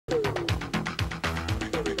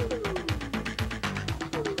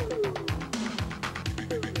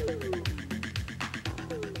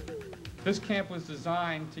This camp was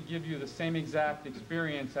designed to give you the same exact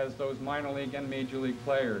experience as those minor league and major league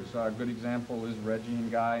players. A good example is Reggie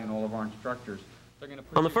and Guy and all of our instructors.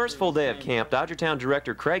 On the first full day of camp, Dodgertown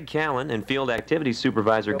Director Craig Callan and Field Activities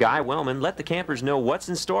Supervisor Guy Wellman let the campers know what's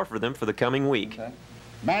in store for them for the coming week. Okay.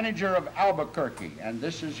 Manager of Albuquerque, and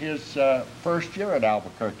this is his first year at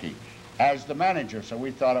Albuquerque as the manager, so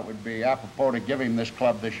we thought it would be apropos to give him this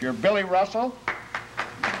club this year. Billy Russell.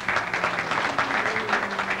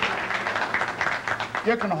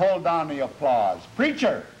 You can hold down the applause.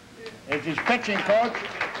 Preacher is his pitching coach,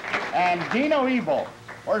 and Dino Evil.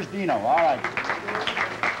 Where's Dino? All right.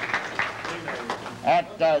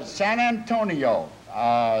 At San Antonio,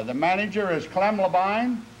 the manager is Clem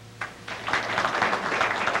Labine.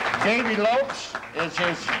 Davey Lopes is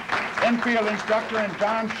his infield instructor, and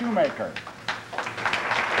John Shoemaker.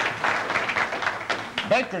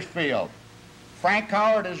 Bakersfield, Frank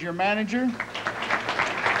Howard is your manager.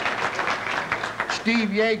 Steve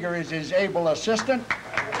Yeager is his able assistant.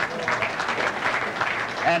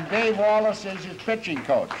 And Dave Wallace is his pitching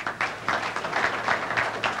coach.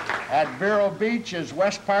 At Vero Beach is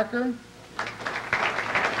Wes Parker.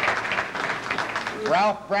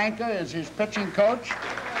 Ralph Branca is his pitching coach.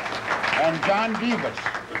 And John Davis.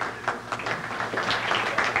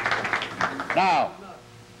 Now,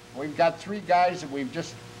 we've got 3 guys that we've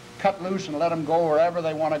just cut loose and let them go wherever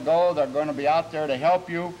they want to go. They're going to be out there to help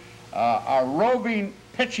you. Our roving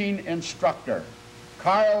pitching instructor,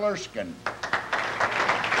 Carl Erskine.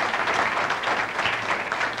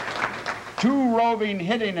 2 roving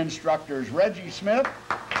hitting instructors, Reggie Smith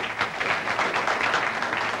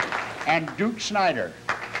and Duke Snyder.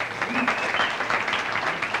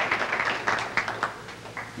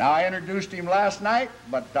 Now, I introduced him last night,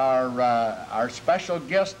 but our special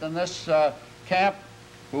guest in this camp,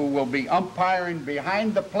 who will be umpiring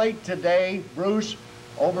behind the plate today, Bruce,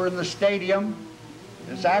 over in the stadium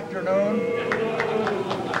this afternoon.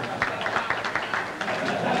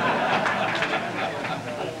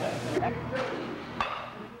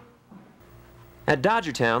 At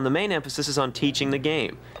Dodgertown, the main emphasis is on teaching the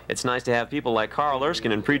game. It's nice to have people like Carl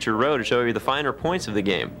Erskine and Preacher Rowe to show you the finer points of the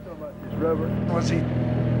game.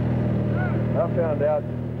 I found out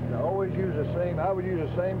I always use the same, I would use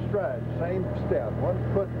the same stride, same step.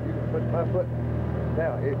 1 foot, you can put my foot.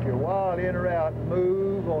 Now, if you're wild in or out,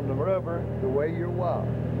 move on the rubber the way you're wild.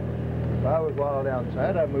 If I was wild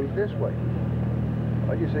outside, I'd move this way.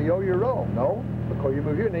 Well, you say, oh, you're wrong. No, because you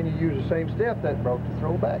move here, and then you use the same step that broke the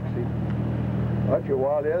throw back, see? Well, if you're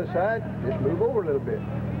wild the other side, just move over a little bit.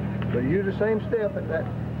 But use the same step at that.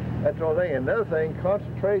 That's the only thing. Another thing,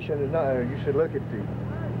 concentration is not, you should look at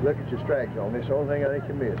your strike zone. It's the only thing I think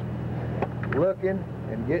you missed. Looking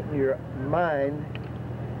and getting your mind,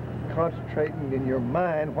 concentrating in your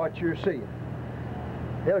mind what you're seeing.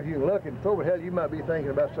 Hell, if you can look and throw it, hell, you might be thinking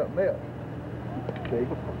about something else. See?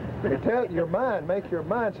 And tell your mind, make your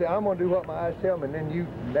mind say, I'm going to do what my eyes tell me, and then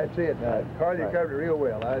that's it. Now, Carl, you covered it real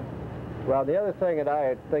well. Well, the other thing that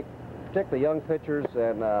I think, particularly young pitchers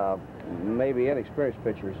and maybe inexperienced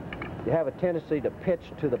pitchers, you have a tendency to pitch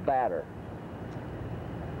to the batter.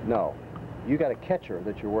 No, you got a catcher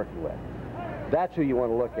that you're working with. That's who you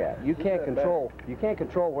want to look at. You can't control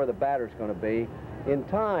where the batter's going to be. In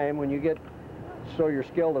time, when you get so you're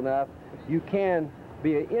skilled enough, you can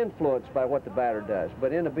be influenced by what the batter does.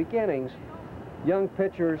 But in the beginnings, young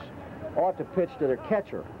pitchers ought to pitch to their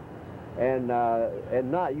catcher, and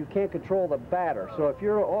you can't control the batter. So if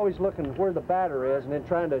you're always looking where the batter is and then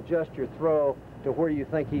trying to adjust your throw to where you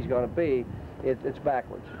think he's going to be, it's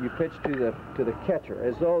backwards. You pitch to the catcher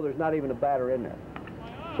as though there's not even a batter in there.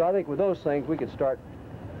 So I think with those things we could start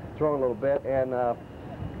throwing a little bit, and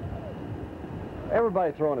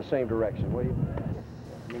everybody throw in the same direction, will you?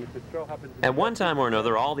 At one time or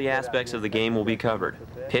another, all the aspects of the game will be covered.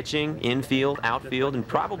 Pitching, infield, outfield, and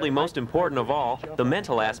probably most important of all, the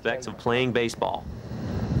mental aspects of playing baseball.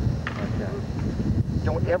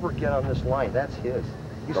 Don't ever get on this line. That's his.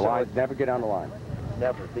 The line, never get on the line.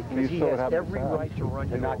 Never, because he has every right to run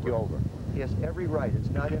you over. Knock you over. He has every right. It's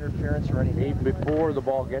not interference or anything. Even before the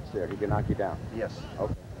ball gets there, he can knock you down. Yes.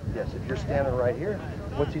 Okay. Yes, if you're standing right here,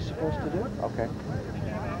 what's he supposed to do? Okay.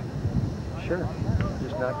 Sure.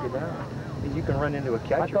 Just knock you down. You can run into a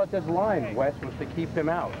catcher. I thought this line, Wes, was to keep him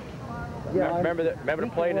out. Yeah, remember the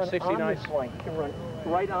play in the 69? He can run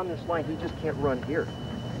right on this line. He just can't run here.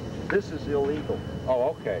 This is illegal.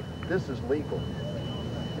 Oh, okay. This is legal.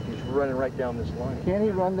 He's running right down this line. Can't he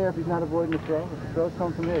run there if he's not avoiding the throw? If the throw's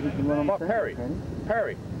coming from there, he can run on the center. Perry.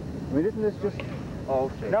 Perry. I mean, isn't this just...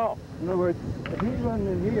 Oh, okay. No. In other words, if he's running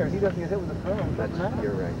in here, he doesn't get hit with the throw.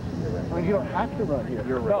 You're right. You're right. I mean, you don't have to run here.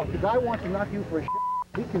 You're right. No, the guy wants to knock you for a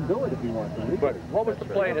He can do it if he wants to. But what was the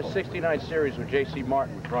play in the '69 series when J.C.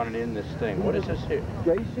 Martin was running in this thing? What is this here?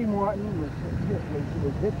 J.C. Martin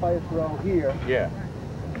was hit by a throw here. Yeah.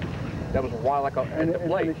 That was a while like at the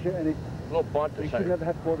plate. A little bunt. He should never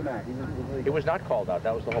have called him out. It was not called out.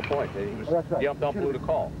 That was the whole point. He was, that's right. The ump blew the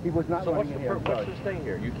call. He was not so running in here. What's this thing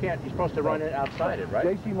here? You can't. You're supposed to run it outside it, right?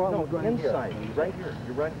 J.C. Martin was running inside. here. Right here.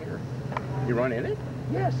 You run here. You run in it?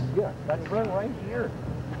 Yes. Yeah. That's run right here.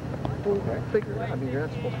 Okay. Figure it out. I mean, you're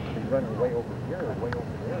not supposed to be running way over here or way over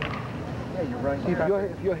there. Yeah, you're running.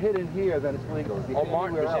 If you're hit in here, then it's legal. If Oh,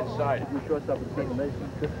 Martin was inside. You shortstop with second baseman.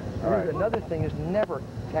 All right. Another thing is never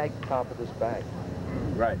tag the top of this bag.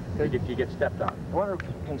 Right. You get stepped on. I wonder if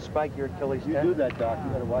it can spike your Achilles You tendon. do that, Doc.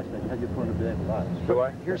 You gotta watch that. You have your phone a bit a lot. Do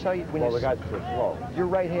I? Here's how you, when Well, you, the guys are slow. you're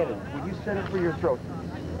right-handed. When you set it for your throat,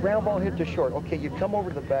 ground ball hit to short. Okay, you come over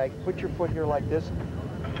to the bag, put your foot here like this,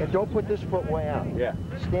 and don't put this foot way out. Yeah.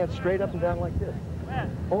 Stand straight up and down like this.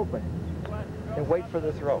 Open. And wait for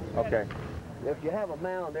the throw. Okay. If you have a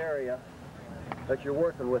mound area that you're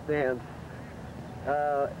working within,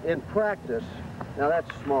 in practice, now that's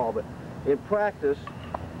small, but in practice,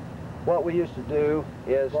 what we used to do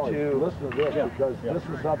is to listen to this because this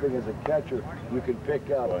is something as a catcher you can pick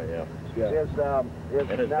up. now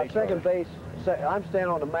second base. I'm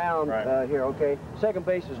standing on the mound here. Okay, second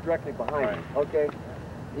base is directly behind me. Okay,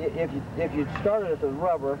 if you started at the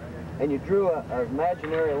rubber and you drew an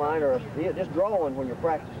imaginary line or just draw one when you're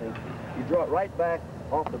practicing, you draw it right back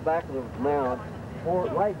off the back of the mound, or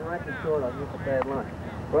right directly toward. I used a bad line.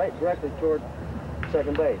 Right directly toward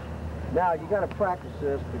second base. Now, you got to practice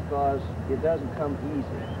this because it doesn't come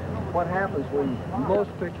easy. What happens when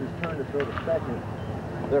most pitchers turn to throw to second,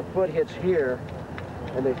 their foot hits here,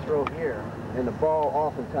 and they throw here, and the ball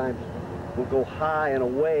oftentimes will go high and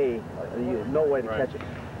away. You have no way to catch it.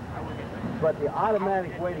 But the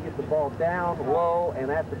automatic way to get the ball down, low,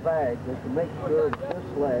 and at the bag is to make sure that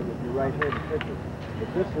this leg, if you're right-handed pitcher,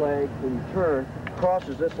 that this leg, when you turn,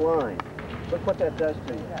 crosses this line. Look what that does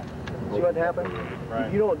to you. See what happened? Right.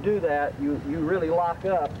 If you don't do that, you really lock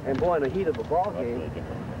up and boy, in the heat of a ball game.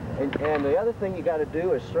 And the other thing you got to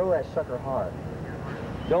do is throw that sucker hard.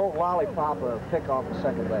 Don't lollipop a pick off the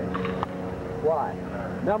second base. Why?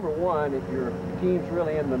 Number one, if your team's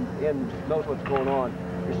really knows what's going on,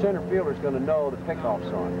 your center fielder's going to know the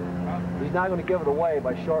pickoff's on. He's not going to give it away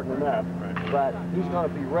by shortening up, but he's going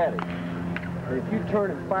to be ready. And if you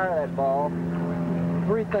turn and fire that ball,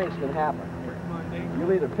 three things can happen.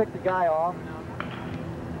 You'll either pick the guy off,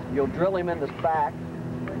 you'll drill him in the back,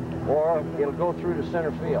 or it'll go through to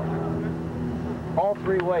center field. All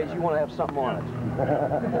three ways you want to have something on it.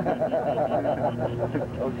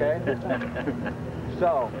 Okay?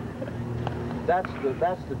 So, that's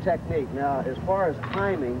the technique. Now, as far as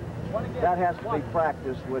timing, that has to be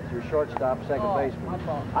practiced with your shortstop, second baseman.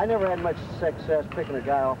 I never had much success picking a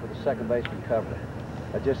guy off with a second baseman cover.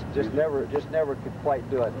 I just never could quite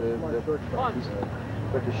do it.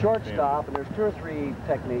 But the shortstop, and there's 2 or 3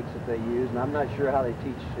 techniques that they use, and I'm not sure how they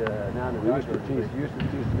teach now in the Dodgers. Used to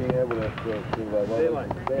teach me able to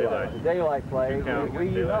daylight play.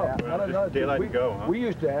 We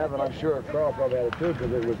used to have, and I'm sure Carl probably had it too,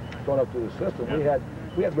 because it was thrown up through the system. We had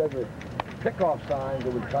regular pickoff signs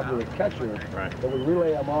that would come to the catcher that would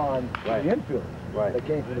relay them on the infielders that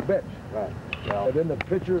came from the bench. Right. Well, and then the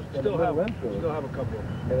pitchers and the middle infielders. Still have a couple.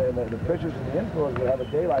 And then the pitchers and the infielders would have a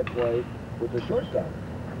daylight play with the shortstop.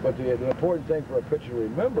 But the important thing for a pitcher to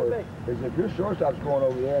remember is if your shortstop's going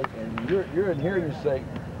over there and you're in here and you say,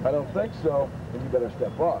 I don't think so, then you better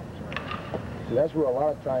step off. So that's where a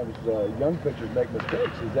lot of times young pitchers make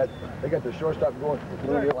mistakes, is that they got the shortstop going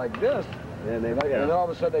like this, and then all of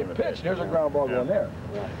a sudden they pitch, and there's a ground ball going there.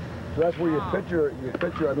 So that's where your pitcher,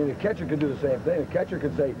 I mean, the catcher can do the same thing. The catcher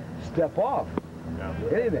can say, step off,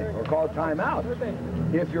 anything, or call timeout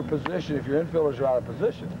if your infielders are out of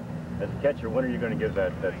position. As a catcher, when are you going to give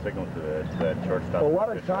that signal to that shortstop? Well, a lot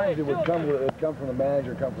of times it would come from the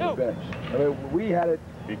manager, come from the bench. I mean, we had it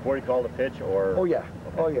before he called a pitch, or oh yeah.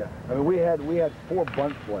 I mean, we had 4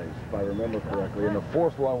 bunt plays, if I remember correctly, and the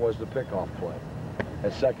 4th one was the pickoff play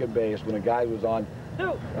at second base when a guy was on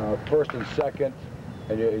first and second,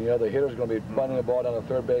 and you know the hitter's going to be bunting the ball down the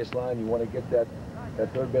third base line. You want to get that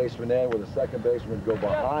third baseman in, where the second baseman would go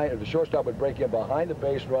behind, or the shortstop would break in behind the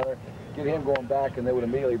base runner, get him going back, and they would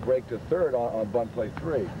immediately break to third on bunt play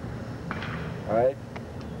 3. All right?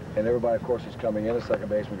 And everybody, of course, is coming in. The second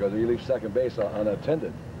baseman goes, you leave second base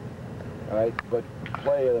unattended. All right? But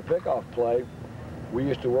the pickoff play, we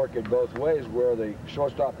used to work it both ways, where the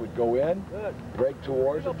shortstop would go in, break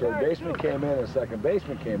towards it, third baseman came in, and the second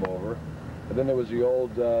baseman came over. And then there was the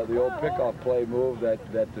old pickoff play move that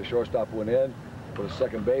the shortstop went in, For the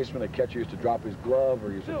second baseman, the catcher used to drop his glove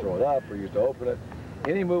or used to throw it up or used to open it.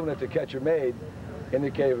 Any movement that the catcher made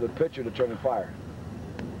indicated for the pitcher to turn and fire.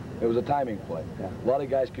 It was a timing play. Yeah. A lot of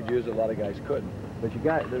guys could use it, a lot of guys couldn't. But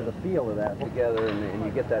there's a feel of that together, and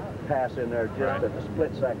you get that pass in there just at the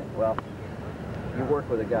split second. Well, you work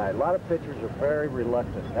with a guy. A lot of pitchers are very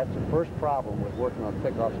reluctant. That's the first problem with working on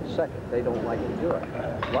pickoffs at second. They don't like to do it.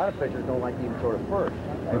 A lot of pitchers don't like to even throw to first.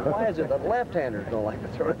 And why is it that left-handers don't like to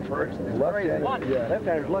throw to first?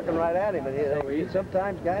 Left-handers looking right at him, and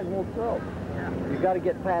sometimes guys won't throw. You've got to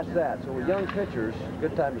get past that. So with young pitchers,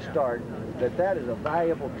 good time to start, that is a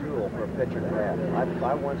valuable tool for a pitcher to have.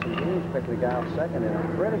 I won some games picking a guy off second in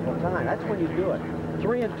a critical time. That's when you do it.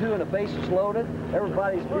 3-2 and the base is loaded.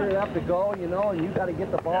 Everybody's geared up to go, you know, and you got to get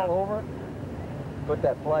the ball over. Put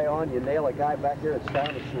that play on, you nail a guy back there that's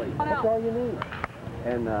sound asleep. That's all you need.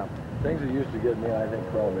 And things that used to get me, I think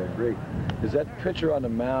probably agree, is that pitcher on the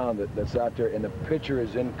mound that's out there, and the pitcher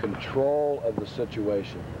is in control of the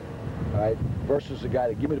situation. All right, versus the guy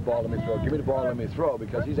that, give me the ball, let me throw, give me the ball, let me throw,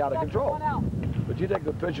 because he's out of control. But you take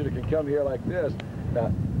the pitcher that can come here like this.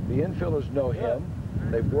 Now, the infielders know him.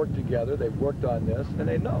 They've worked together. They've worked on this, and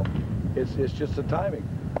they know. It's just the timing.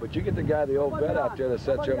 But you get the guy, the old vet out there that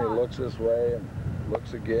sits here and he looks this way and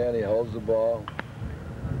looks again. He holds the ball.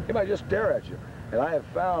 He might just stare at you. And I have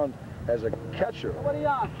found as a catcher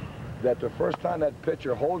that the first time that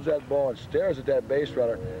pitcher holds that ball and stares at that base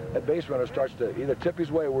runner starts to either tip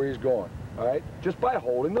his way where he's going, all right, just by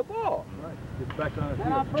holding the ball. Right, gets back on his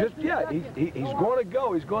field. Just, yeah, he's going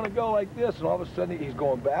to go like this, and all of a sudden he's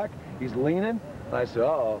going back, he's leaning, and I said,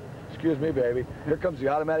 uh-oh, excuse me, baby, here comes the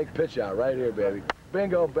automatic pitch out right here, baby.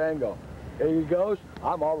 Bingo, bango. Here he goes.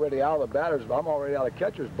 I'm already out of the batter's, I'm already out of the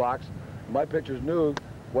catcher's box. My pitchers knew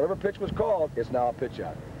whatever pitch was called, it's now a pitch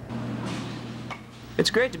out. It's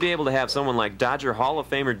great to be able to have someone like Dodger Hall of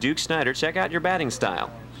Famer Duke Snider check out your batting style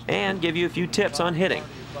and give you a few tips on hitting.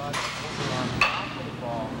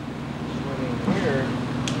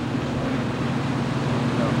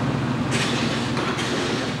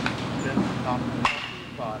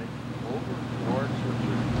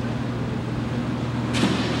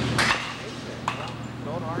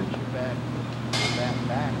 Don't arch your bat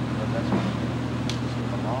back, but that's what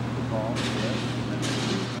come off the ball.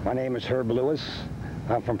 My name is Herb Lewis.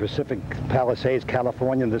 I'm from Pacific Palisades,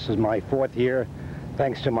 California. This is my 4th year,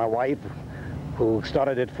 thanks to my wife, who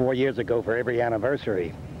started it 4 years ago for every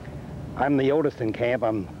anniversary. I'm the oldest in camp.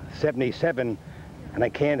 I'm 77, and I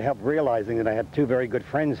can't help realizing that I have 2 very good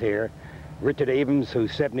friends here. Richard Abrams,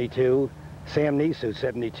 who's 72, Sam Neese, who's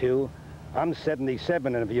 72. I'm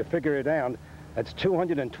 77, and if you figure it out, that's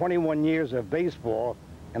 221 years of baseball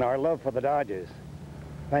and our love for the Dodgers.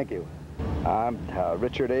 Thank you. I'm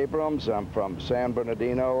Richard Abrams. I'm from San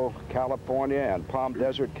Bernardino, California, and Palm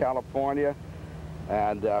Desert, California.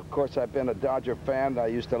 And of course, I've been a Dodger fan. I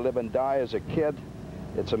used to live and die as a kid.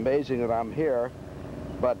 It's amazing that I'm here.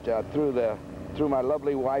 But through my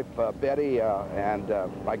lovely wife, Betty, and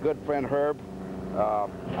my good friend Herb,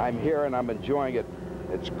 I'm here and I'm enjoying it.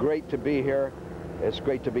 It's great to be here. It's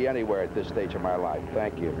great to be anywhere at this stage of my life.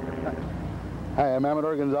 Thank you. Hi, I'm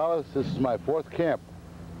Amador Gonzalez. This is my 4th camp.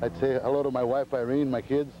 I'd say hello to my wife, Irene, my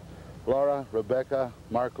kids, Laura, Rebecca,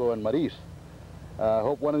 Marco, and Maurice. I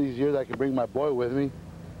hope one of these years I can bring my boy with me,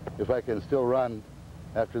 if I can still run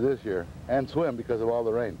after this year, and swim because of all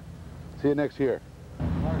the rain. See you next year.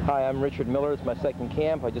 Hi, I'm Richard Miller. It's my 2nd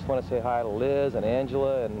camp. I just want to say hi to Liz and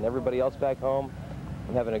Angela and everybody else back home.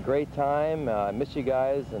 I'm having a great time. I miss you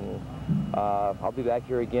guys, and I'll be back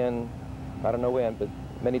here again, I don't know when, but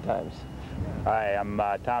many times. Hi, I'm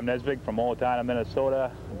Tom Nesbitt from Owatonna,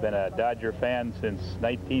 Minnesota. I've been a Dodger fan since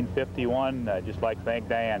 1951. I'd just like to thank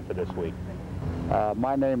Diane for this week.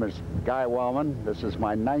 My name is Guy Wellman. This is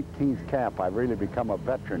my 19th camp. I've really become a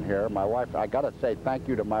veteran here. My wife, I got to say thank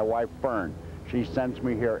you to my wife, Fern. She sends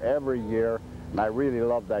me here every year, and I really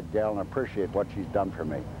love that gal and appreciate what she's done for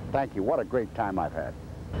me. Thank you. What a great time I've had.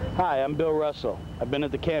 Hi, I'm Bill Russell. I've been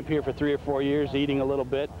at the camp here for 3 or 4 years, eating a little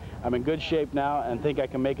bit. I'm in good shape now and think I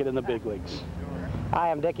can make it in the big leagues. Hi,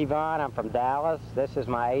 I'm Dickie Vaughn. I'm from Dallas. This is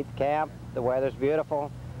my 8th camp. The weather's beautiful.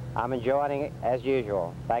 I'm enjoying it as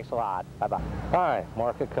usual. Thanks a lot. Bye-bye. Hi,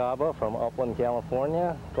 Mark Acaba from Upland,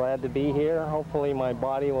 California. Glad to be here. Hopefully my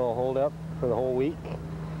body will hold up for the whole week.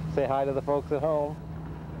 Say hi to the folks at home.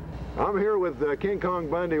 I'm here with King Kong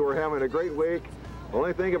Bundy. We're having a great week. The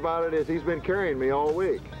only thing about it is he's been carrying me all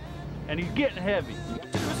week. And he's getting heavy.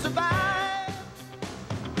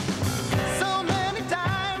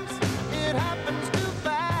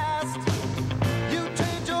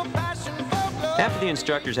 After the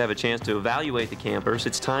instructors have a chance to evaluate the campers,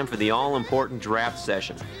 it's time for the all-important draft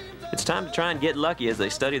session. It's time to try and get lucky as they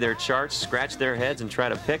study their charts, scratch their heads, and try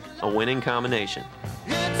to pick a winning combination.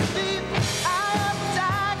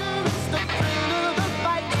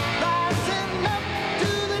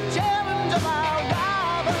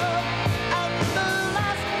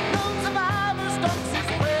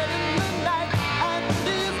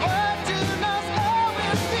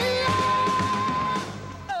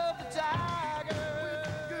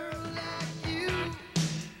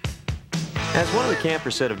 As one of the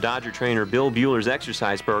campers said of Dodger trainer Bill Bueller's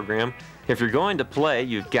exercise program, if you're going to play,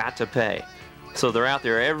 you've got to pay. So they're out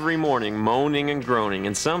there every morning moaning and groaning,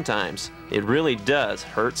 and sometimes it really does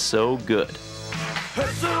hurt so good. Hurt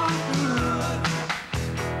so good.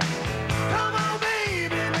 Come on, baby,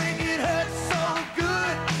 make it hurt so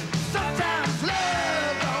good. Sometimes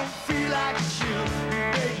love don't feel like it should,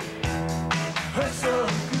 baby. Hurt so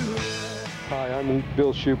good. Hi, I'm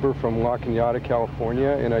Bill Schuper from La Cañada, California,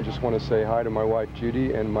 and I just want to say hi to my wife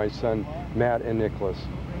Judy and my son Matt and Nicholas.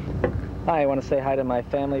 Hi, I want to say hi to my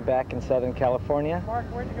family back in Southern California. Mark,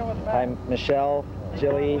 where'd you go with that? I'm Michelle,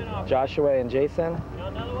 Jilly, Joshua, and Jason.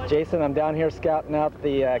 Jason, I'm down here scouting out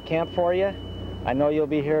the camp for you. I know you'll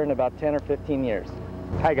be here in about 10 or 15 years.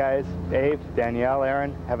 Hi guys, Dave, Danielle,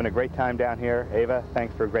 Aaron, having a great time down here. Ava,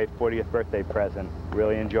 thanks for a great 40th birthday present.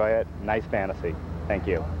 Really enjoy it. Nice fantasy. Thank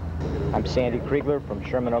you. I'm Sandy Kriegler from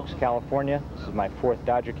Sherman Oaks, California. This is my 4th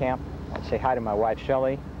Dodger camp. I want to say hi to my wife,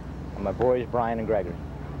 Shelley, and my boys, Brian and Gregory.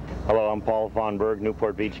 Hello, I'm Paul Von Berg,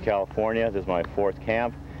 Newport Beach, California. This is my 4th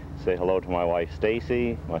camp. Say hello to my wife,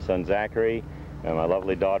 Stacy, my son, Zachary, and my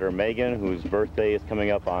lovely daughter, Megan, whose birthday is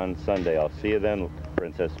coming up on Sunday. I'll see you then,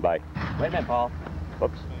 Princess. Bye. Wait a minute, Paul.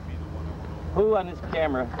 Whoops. Who on this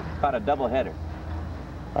camera caught a doubleheader?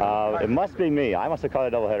 It must be me. I must have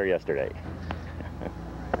caught a doubleheader yesterday.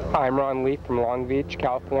 Hi, I'm Ron Leaf from Long Beach,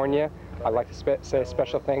 California. I'd like to say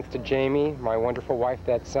special thanks to Jamie, my wonderful wife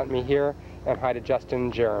that sent me here, and hi to Justin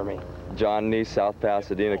and Jeremy. John Neese, South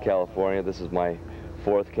Pasadena, California. This is my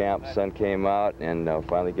 4th camp. Sun came out, and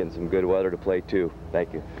finally getting some good weather to play too.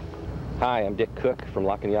 Thank you. Hi, I'm Dick Cook from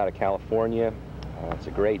La Cañada, California. It's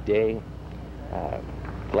a great day.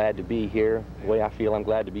 Glad to be here. The way I feel, I'm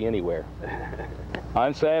glad to be anywhere.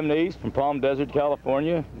 I'm Sam Neese from Palm Desert,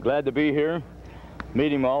 California. Glad to be here,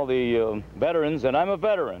 meeting all the veterans, and I'm a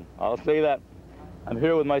veteran. I'll say that. I'm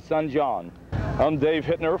here with my son, John. I'm Dave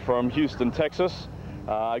Hittner from Houston, Texas.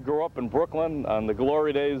 I grew up in Brooklyn on the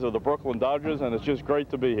glory days of the Brooklyn Dodgers, and it's just great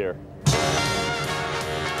to be here.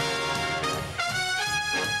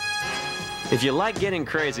 If you like getting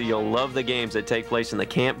crazy, you'll love the games that take place in the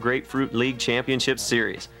Camp Grapefruit League Championship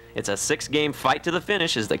Series. It's a 6-game fight to the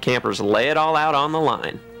finish as the campers lay it all out on the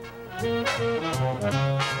line.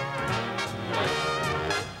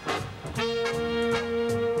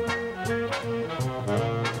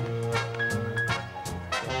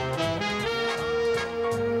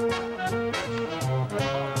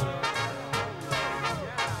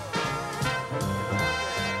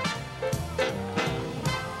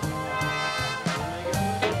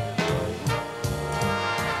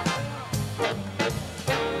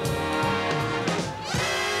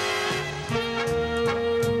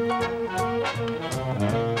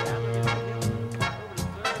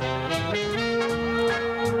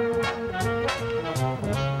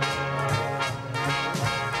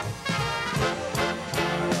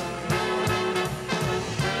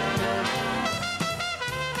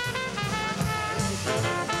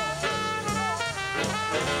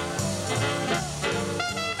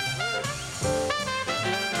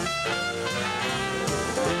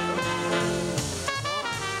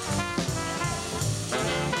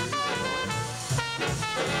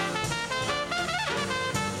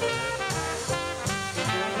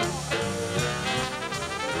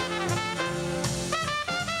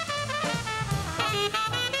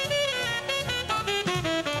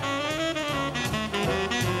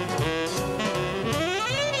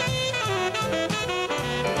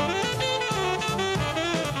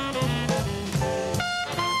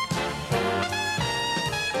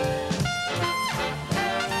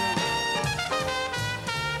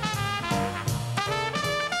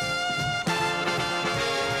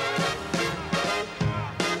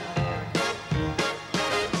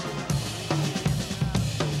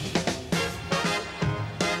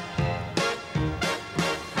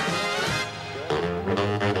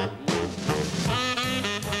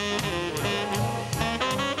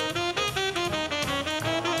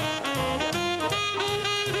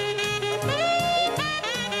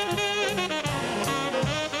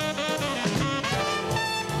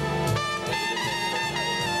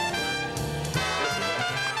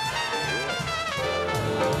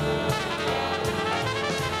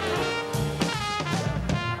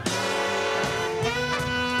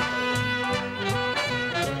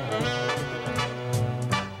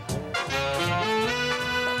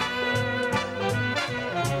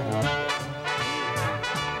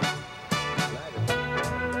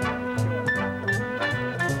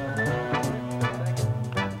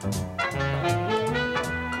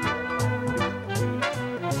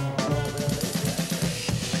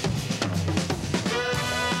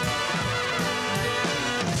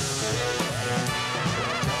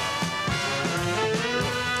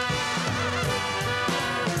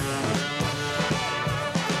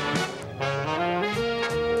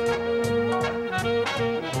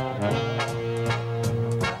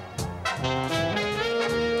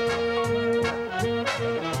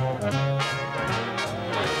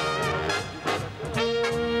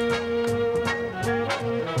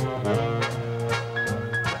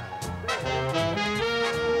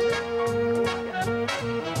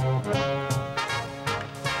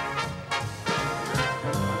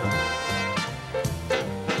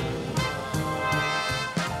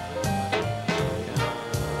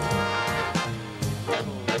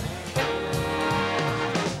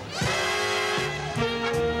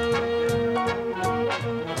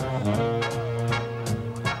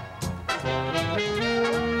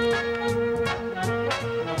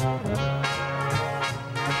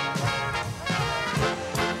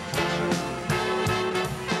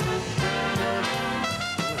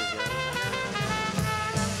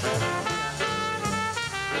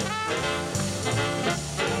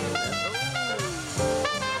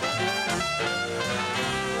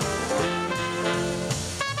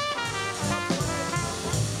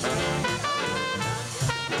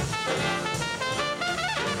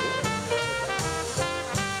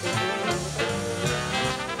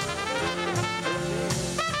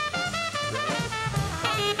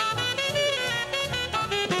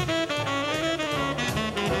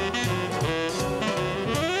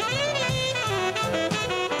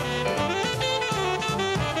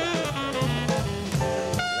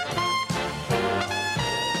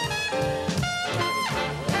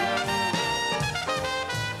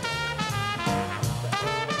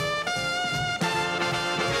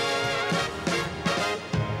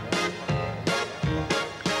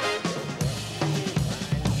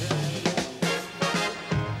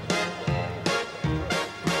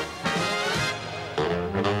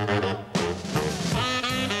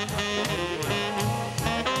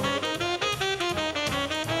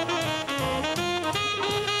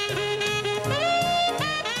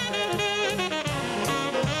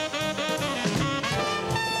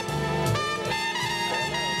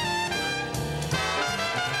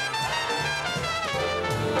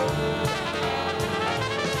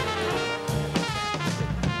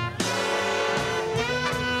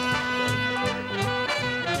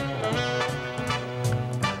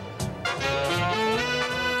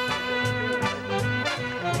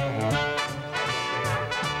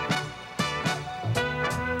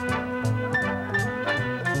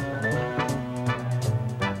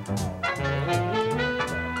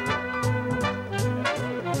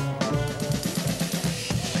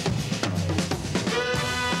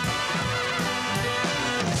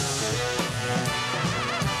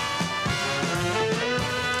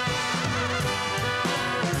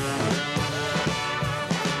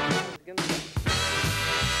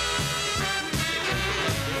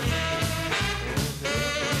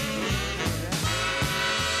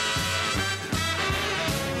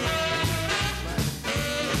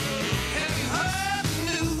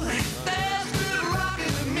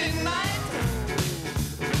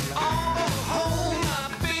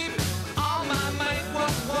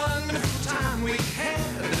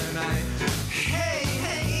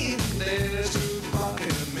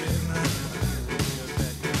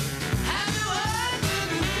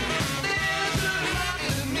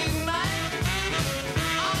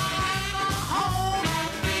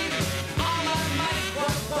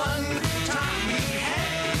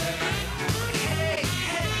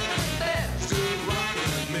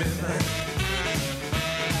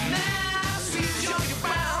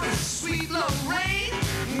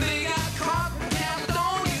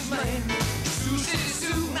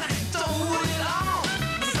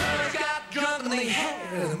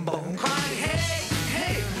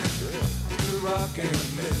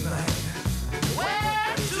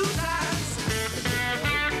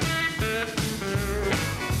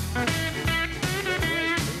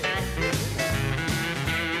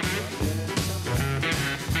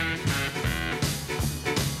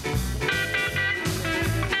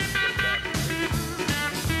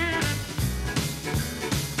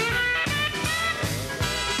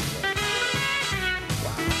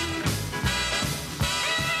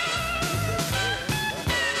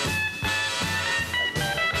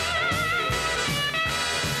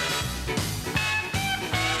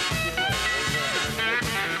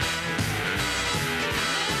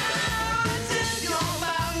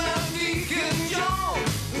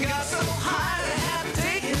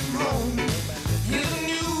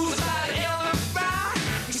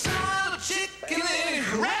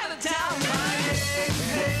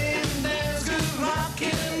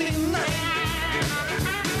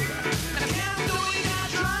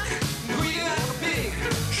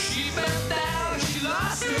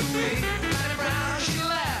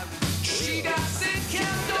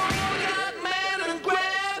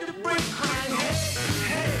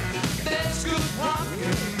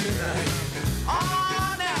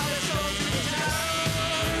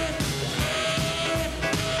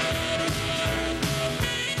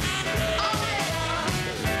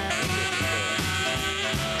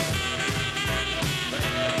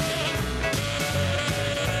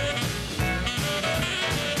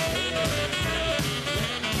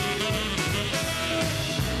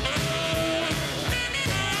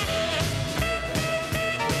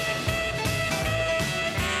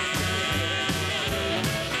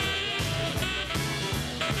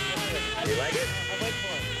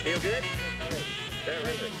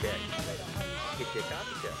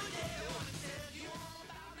 copycat.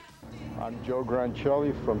 I'm Joe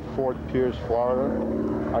Grancelli from Fort Pierce, Florida.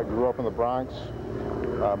 I grew up in the Bronx.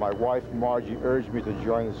 My wife, Margie, urged me to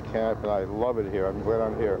join this camp, and I love it here. I'm glad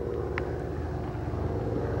I'm here.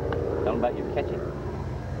 Tell them about your catching.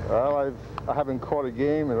 Well, I haven't caught a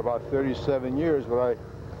game in about 37 years, but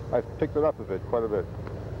I've picked it up a bit, quite a bit.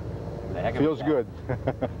 Feels good.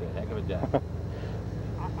 Heck of a job.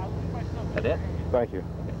 That's it? Thank you.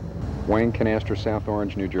 Wayne Canaster, South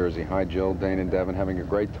Orange, New Jersey. Hi, Jill, Dane, and Devin. Having a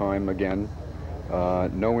great time again.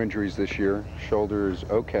 No injuries this year. Shoulder is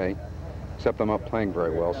okay, except I'm not playing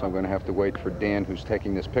very well, so I'm going to have to wait for Dan, who's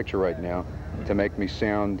taking this picture right now, to make me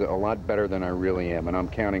sound a lot better than I really am, and I'm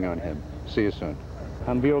counting on him. See you soon.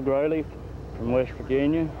 I'm Bill Griley from West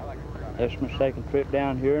Virginia. This is my second trip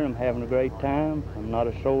down here, and I'm having a great time. I'm not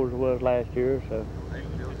as sore as I was last year, so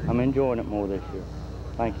I'm enjoying it more this year.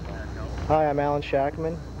 Thank you. Hi, I'm Alan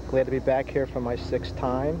Shackman. Glad to be back here for my 6th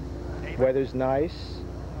time. Weather's nice,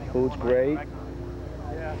 food's great,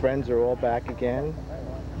 friends are all back again.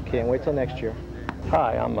 Can't wait till next year.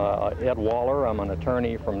 Hi, I'm Ed Waller. I'm an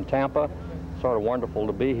attorney from Tampa. Sort of wonderful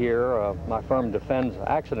to be here. My firm defends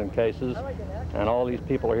accident cases, and all these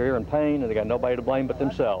people are here in pain, and they got nobody to blame but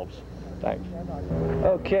themselves. Thanks.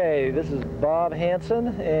 Okay, this is Bob Hansen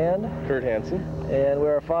and Kurt Hansen. And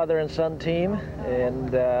we're a father and son team,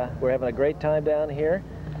 and we're having a great time down here.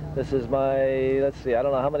 This is my, let's see, I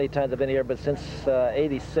don't know how many times I've been here, but since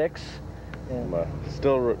 '86. I'm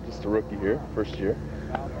still just a rookie here, first year.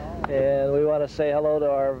 And we want to say hello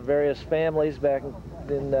to our various families back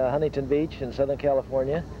in Huntington Beach in Southern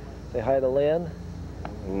California. Say hi to Lynn.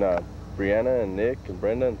 And Brianna and Nick and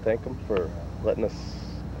Brenda, and thank them for letting us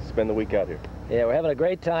spend the week out here. Yeah, we're having a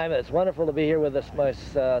great time. It's wonderful to be here with my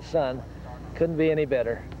son. Couldn't be any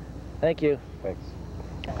better. Thank you. Thanks.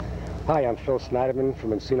 Hi, I'm Phil Snyderman from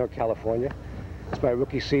Encino, California. It's my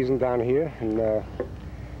rookie season down here, and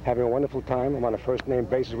having a wonderful time. I'm on a first-name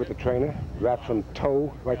basis with the trainer, wrapped from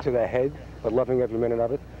toe right to the head, but loving every minute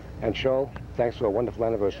of it. And Joel, thanks for a wonderful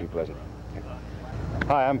anniversary present.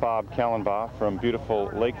 Hi, I'm Bob Kallenbaugh from beautiful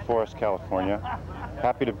Lake Forest, California.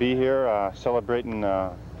 Happy to be here, celebrating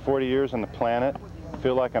 40 years on the planet.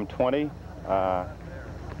 Feel like I'm 20.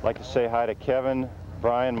 Like to say hi to Kevin,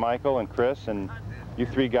 Brian, Michael, and Chris, and you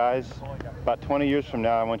 3 guys. About 20 years from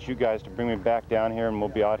now, I want you guys to bring me back down here, and we'll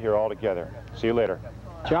be out here all together. See you later.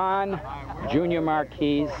 John Junior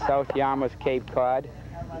Marquis, South Yarmouth, Cape Cod.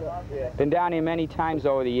 Been down here many times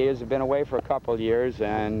over the years. I've been away for a couple years,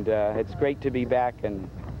 and it's great to be back in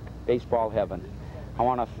baseball heaven. I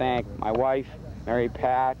want to thank my wife, Mary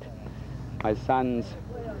Pat, my sons,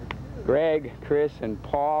 Greg, Chris, and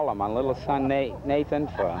Paul, and my little son, Nathan,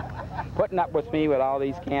 for putting up with me with all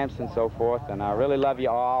these camps and so forth. And I really love you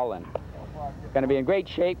all, and going to be in great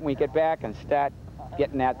shape when we get back and start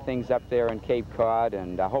getting at things up there in Cape Cod.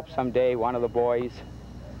 And I hope someday one of the boys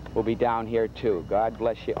will be down here too. God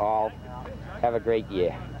bless you all. Have a great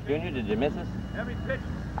year. Junior, did you miss us?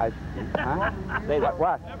 Huh? Say that.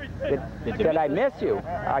 What? Did I miss you?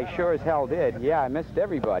 I sure as hell did. Yeah, I missed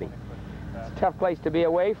everybody. It's a tough place to be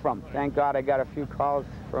away from. Thank God I got a few calls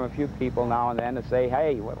from a few people now and then to say,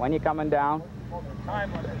 hey, when you coming down?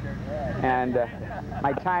 And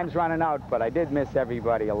my time's running out, but I did miss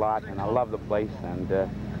everybody a lot, and I love the place. And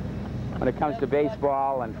when it comes to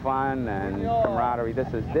baseball and fun and camaraderie,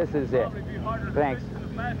 this is it. Thanks.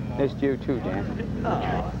 Missed you too, Dan.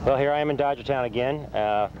 Well, here I am in Dodgertown again.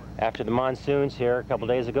 After the monsoons here a couple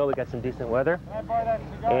days ago, we got some decent weather.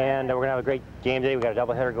 And we're going to have a great game today. We got a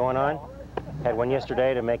doubleheader going on. Had one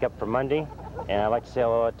yesterday to make up for Monday. And I'd like to say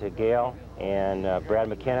hello to Gail and Brad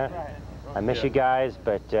McKenna. I miss you guys,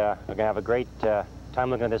 but we're going to have a great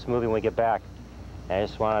time looking at this movie when we get back. And I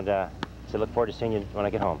just wanted to say look forward to seeing you when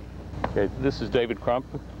I get home. Okay, this is David Crump.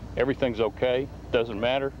 Everything's okay. Doesn't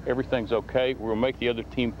matter. Everything's okay. We'll make the other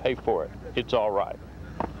team pay for it. It's all right.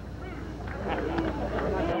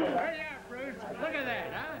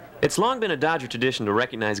 It's long been a Dodger tradition to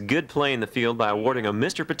recognize good play in the field by awarding a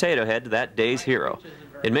Mr. Potato Head to that day's hero.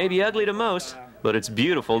 It may be ugly to most, but it's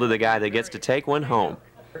beautiful to the guy that gets to take one home.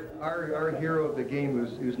 Our hero of the game,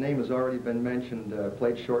 whose name has already been mentioned,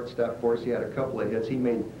 played shortstop for us. He had a couple of hits. He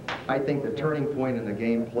made, I think, the turning point in the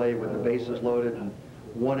game play with the bases loaded and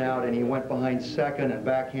 1 out, and he went behind second and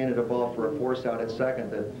backhanded a ball for a force out at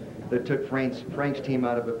second that took Frank's team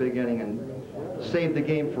out of a big inning and saved the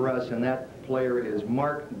game for us, and that player is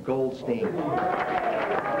Mark Goldstein.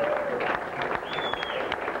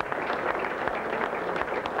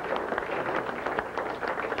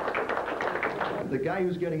 The guy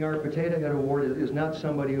who's getting our Potato Head Award is not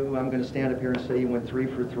somebody who I'm going to stand up here and say he went 3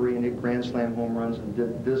 for 3 and hit grand slam home runs and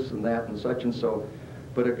did this and that and such and so.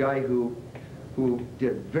 but a guy who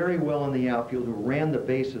did very well in the outfield, who ran the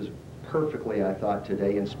bases perfectly, I thought,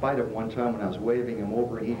 today, in spite of one time when I was waving him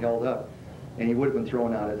over and he held up, and he would have been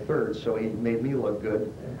thrown out at third, so he made me look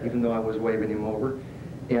good, even though I was waving him over,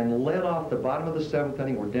 and led off the bottom of the 7th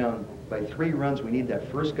inning. We're down by 3 runs. We need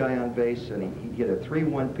that first guy on base, and he hit a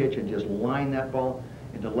 3-1 pitch and just lined that ball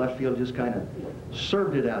into left field, just kind of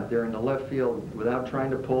served it out there into left field without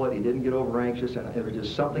trying to pull it. He didn't get over anxious, and there was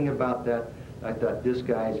just something about that. I thought this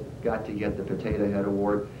guy's got to get the Potato Head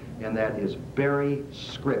Award, and that is Barry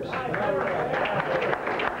Scripps.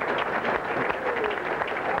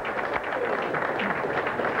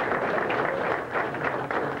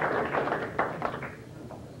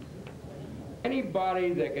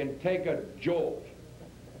 Anybody that can take a jolt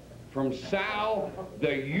from Sal,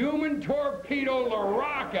 the human torpedo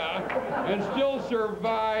LaRocca, and still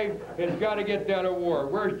survive has got to get that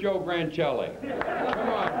award. Where's Joe Brancelli? Come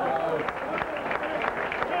on, Joe.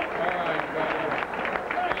 All right, buddy.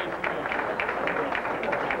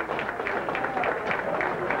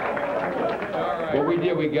 All right. What we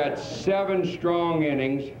did, we got 7 strong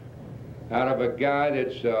innings out of a guy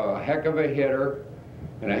that's a heck of a hitter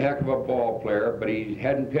and a heck of a ball player, but he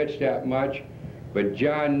hadn't pitched that much. But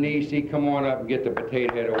John Neese, come on up and get the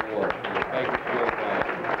Potato Head Award. Thank you,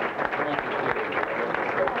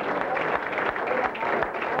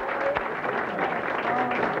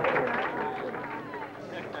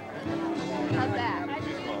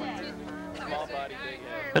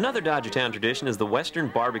 Another Dodgertown tradition is the Western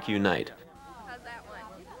Barbecue Night. How's that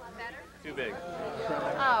one? Better? Too big.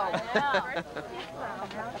 Oh, no.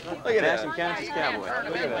 Look at that. Kansas Cowboy.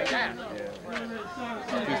 Look at that.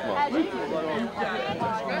 Too small.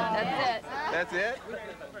 That's it. That's it?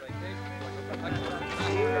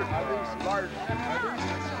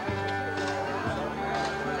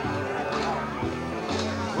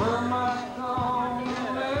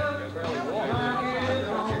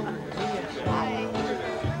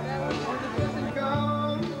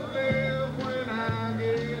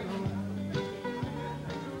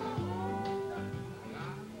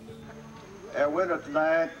 Our winner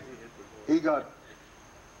tonight, he got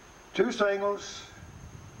 2 singles,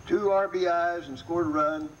 2 RBIs, and scored a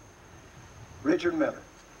run. Richard Miller.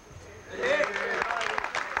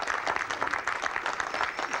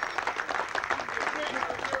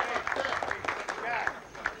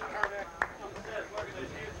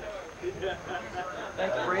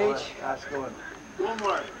 Thank you, Breach. Nice going. One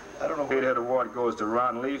more. I don't know. Potato Head Award goes to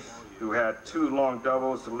Ron Leaf, who had 2 long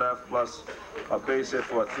doubles to left, plus a base hit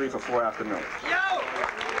for a 3-for-4 afternoon.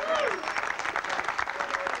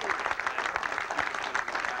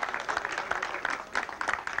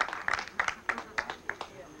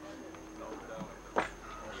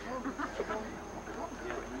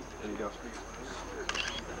 There you go.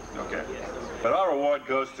 Okay. But our award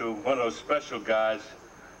goes to one of those special guys,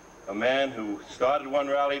 a man who started one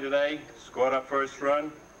rally today, scored our first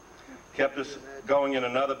run, kept us going in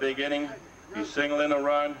another big inning. He singled in a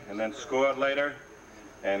run and then scored later.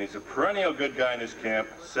 And he's a perennial good guy in this camp,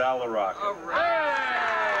 Sal LaRocca. All right.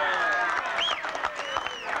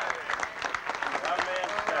 Our man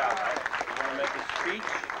Sal, you want to make a speech?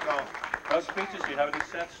 No. No speeches? Do you have any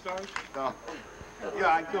sad stories? No. Yeah,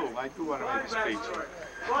 I do. I do want to make a speech.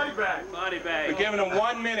 Body bag. Body bag. We're giving him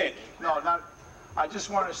 1 minute. No, not. I just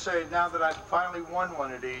want to say now that I've finally won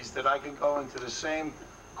one of these, that I can go into the same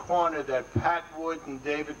corner that Pat Wood and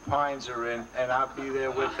David Pines are in, and I'll be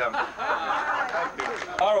there with them. Thank you.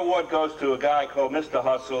 Our award goes to a guy called Mr.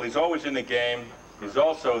 Hustle. He's always in the game. He's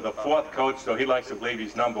also the 4th coach, so he likes to believe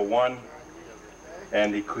he's #1.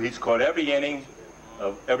 And he's caught every inning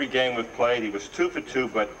of every game we've played. He was 2 for 2,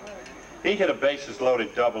 but he hit a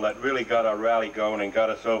bases-loaded double that really got our rally going and got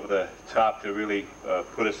us over the top to really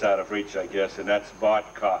put us out of reach, I guess, and that's Bart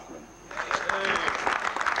Kaufman.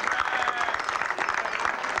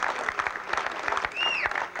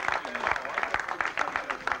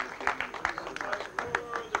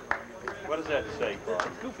 What does that say, Bart?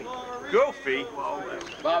 Goofy. Goofy?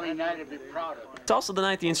 Bobby Knight would be proud of it. It's also the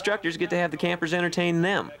night the instructors get to have the campers entertain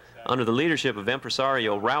them. Under the leadership of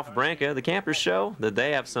impresario Ralph Branca, the campers show that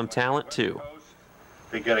they have some talent too.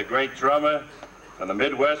 We got a great drummer. From the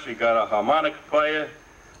Midwest, we got a harmonica player.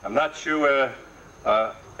 I'm not sure where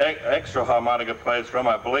extra harmonica players from.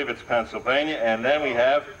 I believe it's Pennsylvania. And then we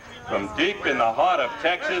have, from deep in the heart of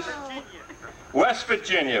Texas, West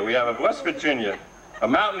Virginia. We have a West Virginia. A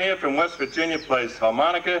mountaineer from West Virginia plays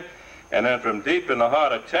harmonica. And then from deep in the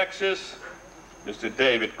heart of Texas, Mr.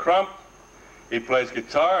 David Crump. He plays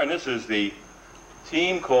guitar, and this is the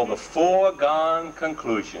team called the Foregone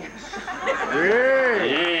Conclusions.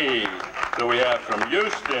 Yay! So So we have from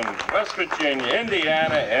Houston, West Virginia,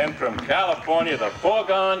 Indiana, and from California, the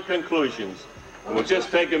Foregone Conclusions. And we'll just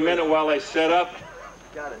take a minute while they set up.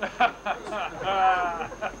 Got it.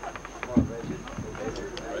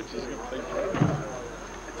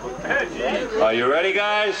 Are you ready,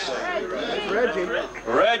 guys? Reggie.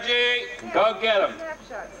 Reggie, go get him.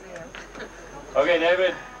 Okay,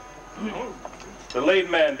 David. The lead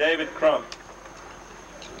man, David Crump.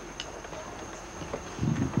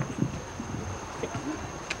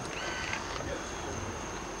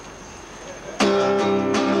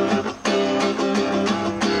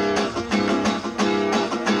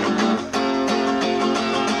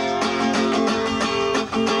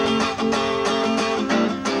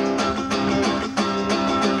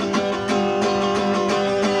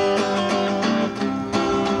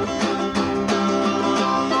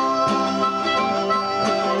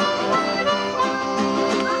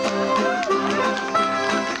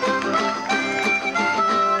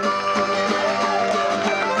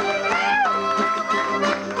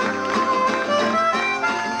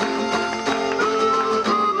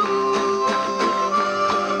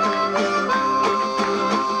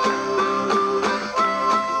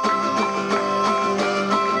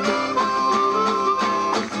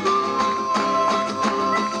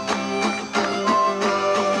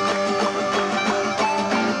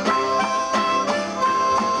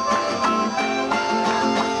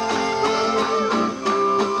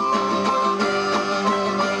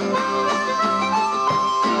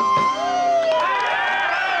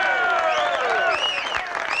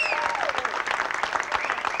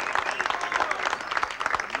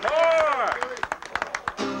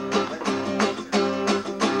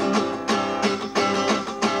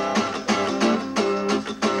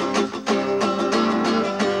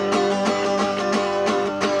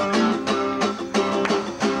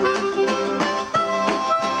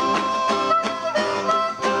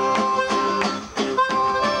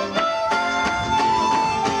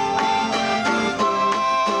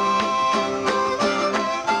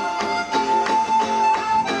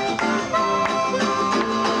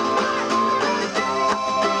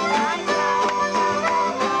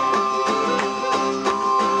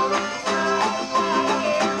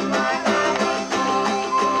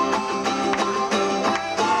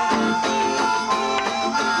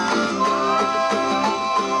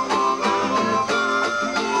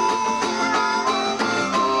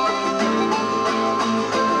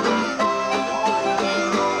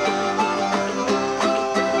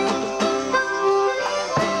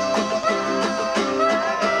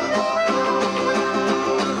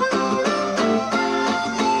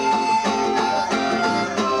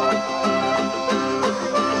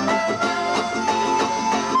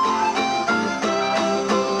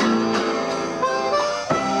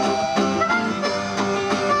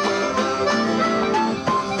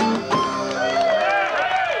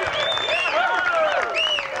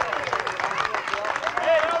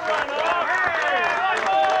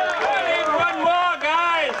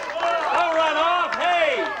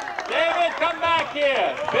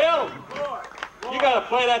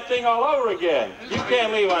 Play that thing all over again. You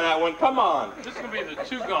can't leave on that one. Come on. This is going to be the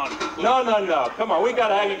two-gone. No, no, no. Come on. We got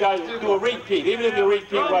to have you guys do a repeat, even if you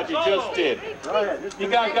repeat what you just did. You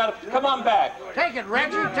guys got to come on back. Take it,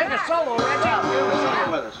 Reggie. Take a solo,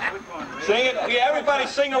 Reggie. Sing it. Yeah, everybody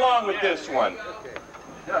sing along with this one.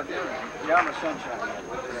 You are my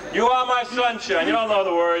sunshine. You are my sunshine. You all know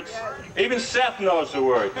the words. Even Seth knows the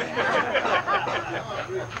words.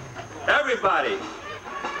 Everybody.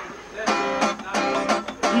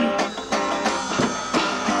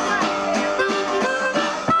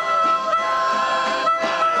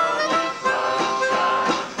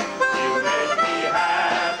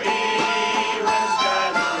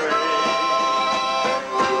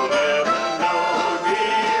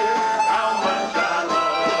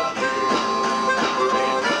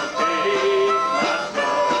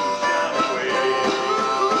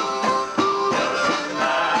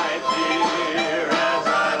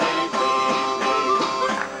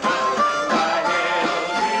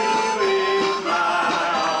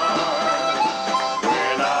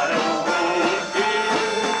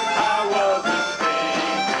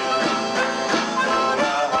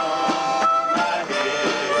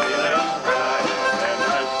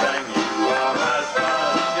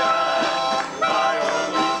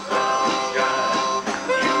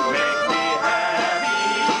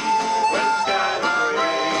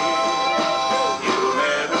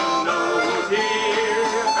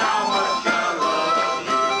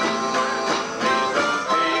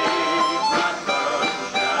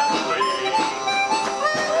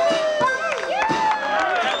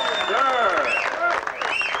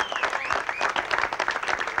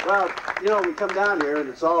 you know, we come down here and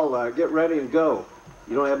it's all get ready and go.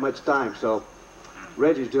 You don't have much time, so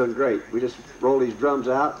Reggie's doing great. We just roll these drums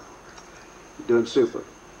out, doing super.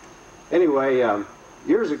 Anyway,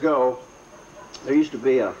 years ago, there used to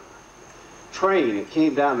be a train that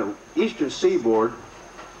came down the eastern seaboard.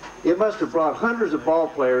 It must have brought hundreds of ball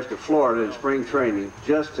players to Florida in spring training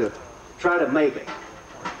just to try to make it.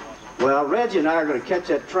 Well, Reggie and I are going to catch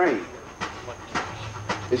that train.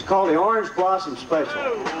 It's called the Orange Blossom Special.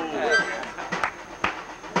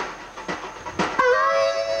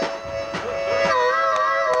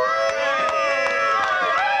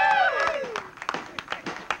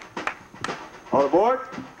 All aboard?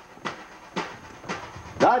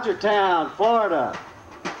 Dodgertown, Florida.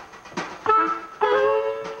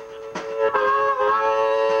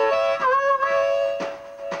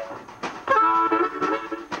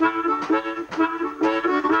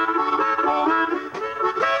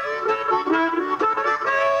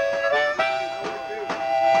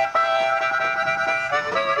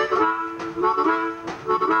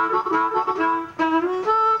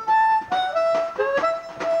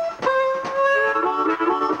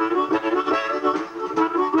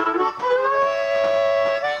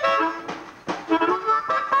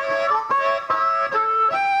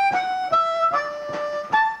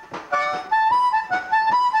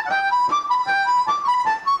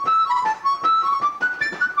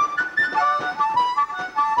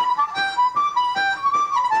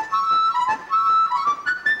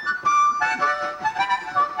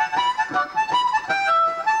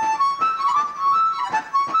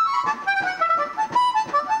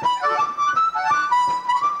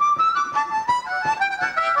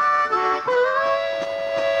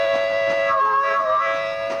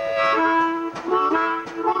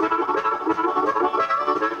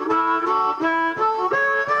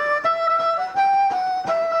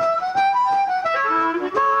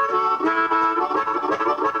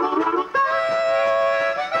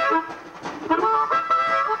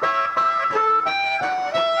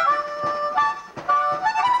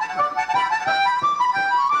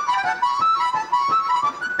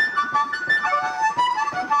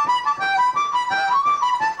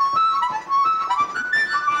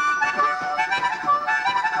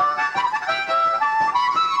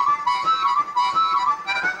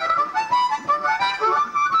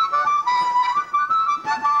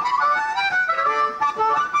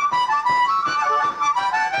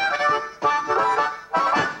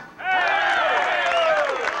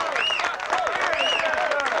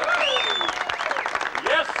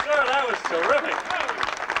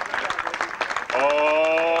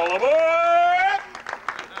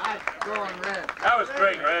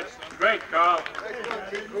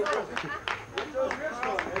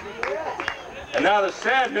 And now the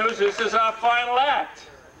sad news, this is our final act.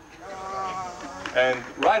 And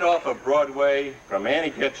right off of Broadway, from Annie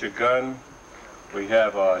Get Your Gun, we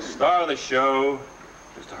have our star of the show,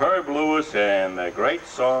 Mr. Herb Lewis, and the great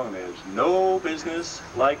song, There's No Business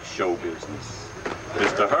Like Show Business.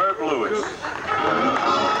 Mr. Herb Lewis.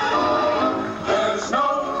 There's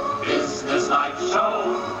no business like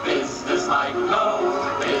show, business like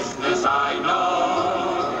no business I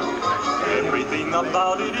know. Everything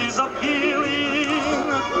about it is appealing,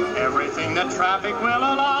 everything that traffic will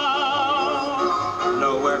allow.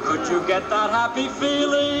 Nowhere could you get that happy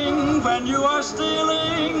feeling when you are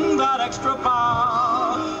stealing that extra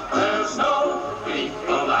bow. There's no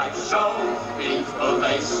people like show people,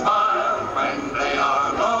 they smile when they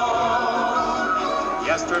are low.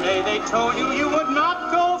 Yesterday they told you you would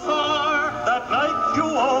not go far. That night you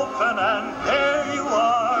open and there you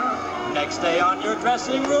are. Next day on your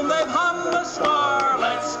dressing room they've hung the star.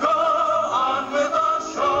 Let's go on with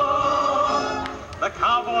the show. The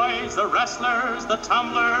cowboys, the wrestlers, the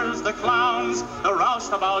tumblers, the clowns, the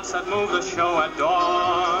roustabouts that move the show at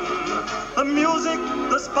dawn. The music,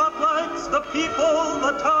 the spotlights, the people,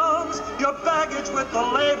 the towns, your baggage with the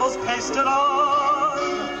labels pasted on.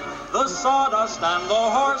 The sawdust and the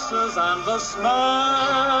horses and the smell,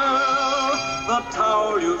 the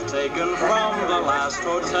towel you've taken from the last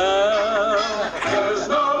hotel. There's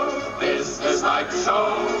no business like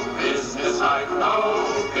show, business like no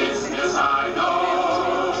business I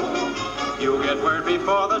know. You get word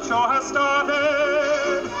before the show has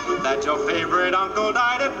started that your favorite uncle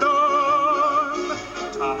died at dawn.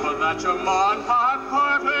 Top of that, your ma and pa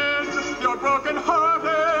parted, you're broken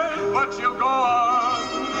hearted, but you go on.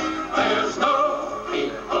 There's no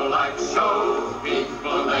people like show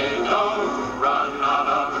people, they don't run out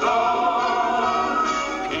of dough.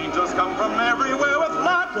 Angels come from everywhere with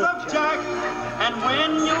lots of jack, and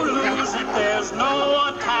when you lose it, there's no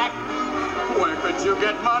attack. Where could you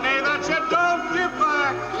get money that you don't give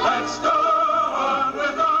back? Let's go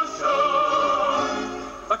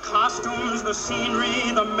costumes, the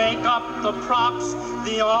scenery, the makeup, the props,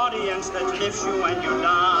 the audience that lifts you when you're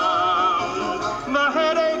down. The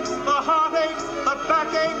headaches, the heartaches, the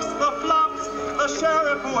backaches, the flops, the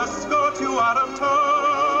sheriff who escorts you out of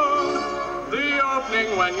town. The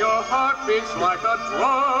opening when your heart beats like a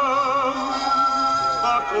drum.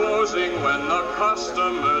 The closing when the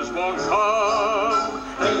customers won't come.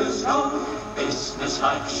 There's no business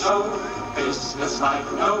like show, business like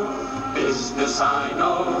no business I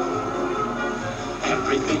know.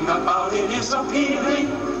 Everything about it is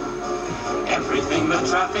appealing, everything the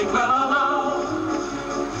traffic will allow.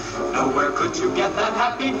 Nowhere could you get that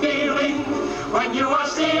happy feeling when you are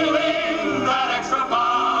stealing that extra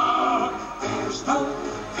bow. There's no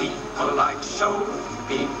people like show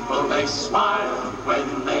people, they smile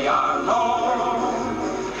when they are low.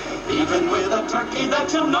 Even with a turkey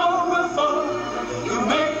that you know will fall, you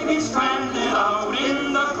may be stranded out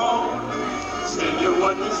in the cold. Still you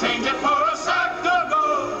wouldn't change it for a sack of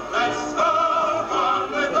gold. Let's go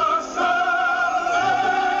on with the show.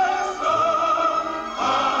 Let's go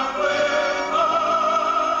on with the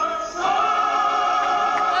show.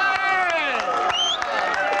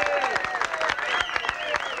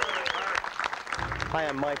 Hi,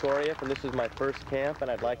 I'm Mike Orieff, and this is my first camp, and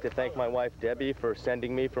I'd like to thank my wife Debbie for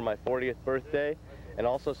sending me for my 40th birthday, and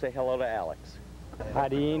also say hello to Alex. Hi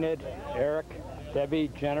to Enid, Eric,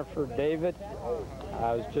 Debbie, Jennifer, David.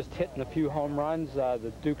 I was just hitting a few home runs.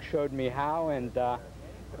 The Duke showed me how, and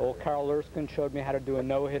old Carl Erskine showed me how to do a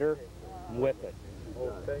no-hitter with it.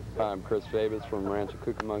 Hi, I'm Chris Favis from Rancho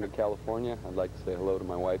Cucamonga, California. I'd like to say hello to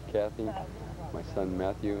my wife Kathy, my son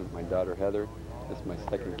Matthew, and my daughter Heather. This is my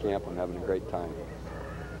second camp. I'm having a great time.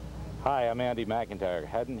 Hi, I'm Andy McIntyre.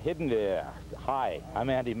 I'm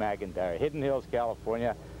Andy McIntyre, Hidden Hills,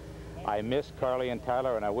 California. I miss Carly and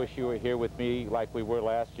Tyler, and I wish you were here with me like we were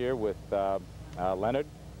last year with Leonard.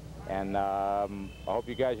 And I hope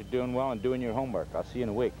you guys are doing well and doing your homework. I'll see you in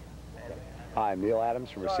a week. Hi, I'm Neil Adams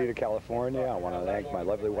from Reseda, California. I want to thank my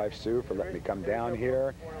lovely wife Sue for letting me come down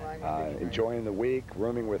here, enjoying the week,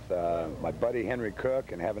 rooming with my buddy Henry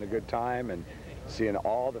Cook and having a good time, and seeing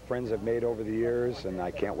all the friends I've made over the years, and I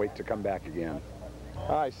can't wait to come back again.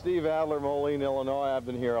 Hi, Steve Adler, Moline, Illinois. I've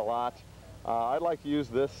been here a lot. I'd like to use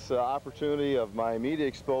this opportunity of my media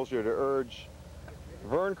exposure to urge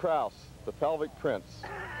Vern Krause, the Pelvic Prince,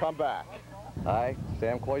 come back. Hi,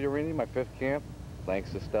 Sam Quagliarini, my 5th camp.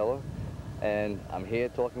 Thanks to Stella. And I'm here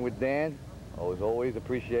talking with Dan. I was always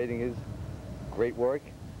appreciating his great work.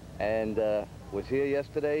 And was here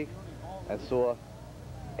yesterday and saw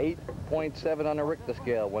 8.7 on the Richter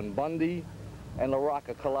scale when Bundy and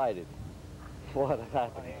LaRocca collided. What a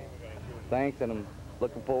happening. Thanks, and I'm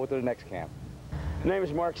looking forward to the next camp. My name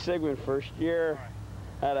is Mark Sigmund, first year.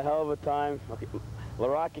 Had a hell of a time. Okay.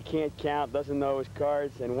 LaRocca can't count, doesn't know his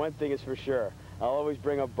cards, and one thing is for sure, I'll always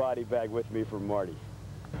bring a body bag with me for Marty.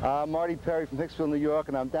 Marty Perry from Hicksville, New York,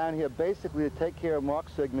 and I'm down here basically to take care of Mark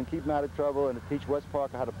Sigmund, keep him out of trouble, and to teach Wes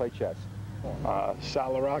Parker how to play chess.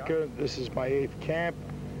 Sal LaRocca, this is my 8th camp,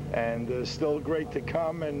 and still great to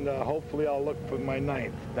come, and hopefully I'll look for my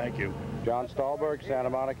 9th. Thank you. John Stahlberg, Santa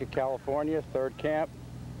Monica, California, 3rd camp.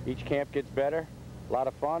 Each camp gets better, a lot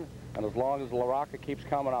of fun, and as long as LaRocca keeps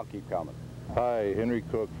coming, I'll keep coming. Hi, Henry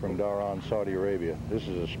Cook from Dhahran, Saudi Arabia. This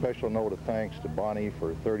is a special note of thanks to Bonnie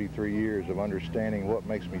for 33 years of understanding what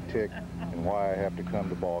makes me tick and why I have to come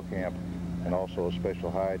to ball camp, and also a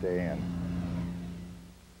special hi to Ann.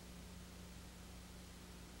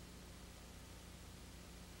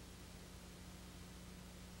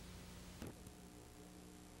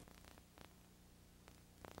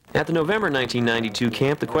 At the November 1992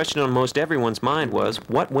 camp, the question on most everyone's mind was,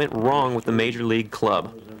 what went wrong with the Major League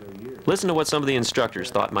club? Listen to what some of the instructors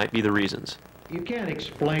thought might be the reasons. You can't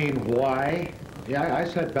explain why. Yeah, I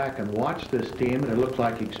sat back and watched this team, and it looked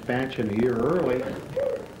like expansion a year early.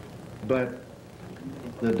 But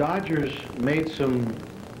the Dodgers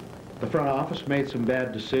the front office made some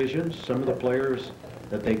bad decisions. Some of the players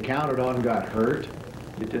that they counted on got hurt.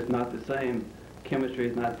 It's just not the same. Chemistry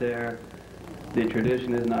is not there. The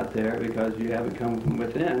tradition is not there because you haven't come from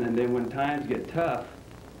within. And then when times get tough,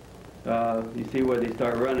 you see where they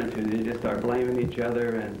start running to. They just start blaming each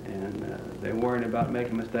other, and they're worrying about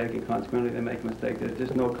making a mistake, and consequently they make a mistake. There's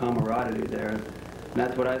just no camaraderie there. And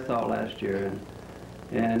that's what I saw last year.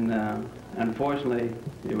 And unfortunately,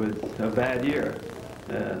 it was a bad year.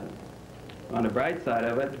 On the bright side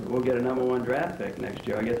of it, we'll get a #1 draft pick next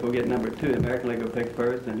year. I guess we'll get #2. The American League will pick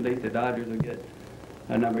first, and at least the Dodgers will get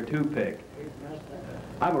a #2 pick.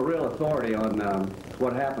 I'm a real authority on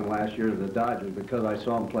what happened last year to the Dodgers because I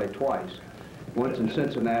saw them play twice, once in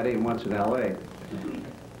Cincinnati and once in L.A.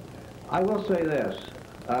 I will say this.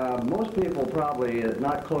 Most people probably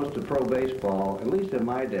not close to pro baseball, at least in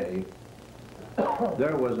my day,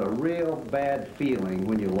 there was a real bad feeling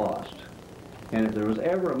when you lost. And if there was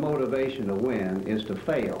ever a motivation to win, is to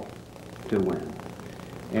fail to win.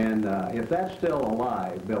 And if that's still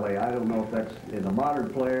alive, Billy, I don't know if that's in a modern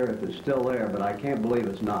player, if it's still there, but I can't believe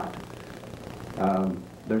it's not.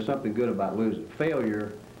 There's something good about losing.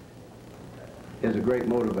 Failure is a great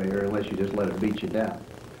motivator unless you just let it beat you down.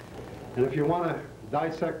 And if you want to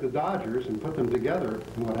dissect the Dodgers and put them together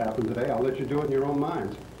in what happened today, I'll let you do it in your own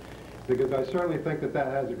minds. Because I certainly think that that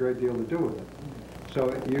has a great deal to do with it. So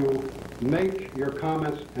you make your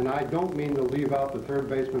comments, and I don't mean to leave out the third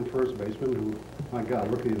baseman, first baseman, who, my God,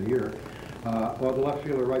 rookie of the year, or the left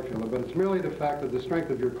fielder, right fielder, but it's merely the fact that the strength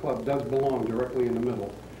of your club does belong directly in the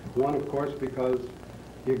middle. One, of course, because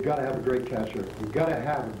you've got to have a great catcher. You've got to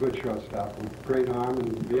have a good shortstop with great arm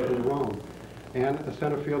and be able to roam. And a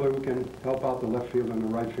center fielder who can help out the left fielder and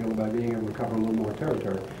the right fielder by being able to cover a little more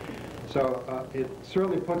territory. So it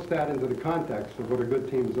certainly puts that into the context of what a good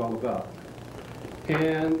team is all about.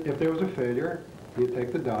 And if there was a failure, you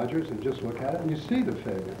take the Dodgers and just look at it and you see the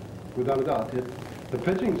failure, without a doubt. The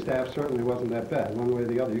pitching staff certainly wasn't that bad, one way or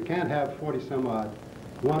the other. You can't have 40-some-odd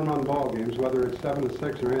one-run ball games, whether it's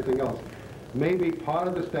 7-6 or anything else. Maybe part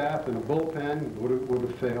of the staff in a bullpen would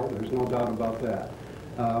have failed. There's no doubt about that.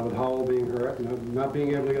 With Howell being hurt, and not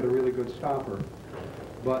being able to get a really good stopper.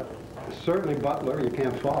 But certainly Butler, you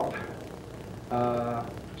can't fault.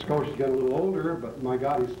 Scotia's getting a little older, but my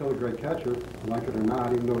God, he's still a great catcher, like it or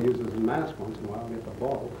not, even though he uses his mask once in a while to get the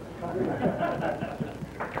ball.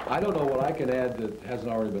 I don't know what I can add that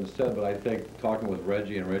hasn't already been said, but I think talking with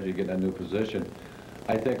Reggie and Reggie getting a new position,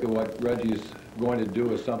 I think that what Reggie's going to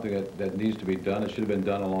do is something that needs to be done. It should have been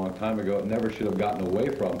done a long time ago. It never should have gotten away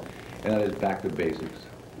from, and that is back to basics.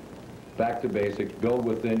 Back to basics, build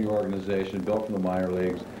within your organization, build from the minor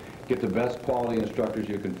leagues, get the best quality instructors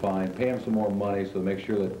you can find, pay them some more money so make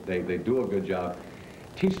sure that they do a good job.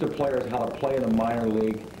 Teach the players how to play in the minor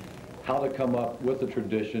league, how to come up with the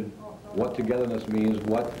tradition, what togetherness means,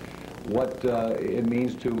 what it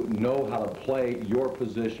means to know how to play your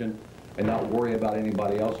position and not worry about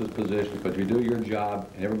anybody else's position. But if you do your job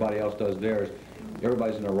and everybody else does theirs,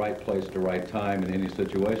 everybody's in the right place at the right time in any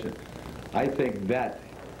situation. I think that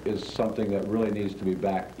is something that really needs to be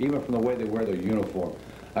back, even from the way they wear their uniform.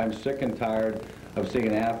 I'm sick and tired of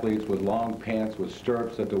seeing athletes with long pants with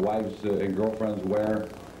stirrups that the wives and girlfriends wear.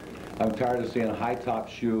 I'm tired of seeing high-top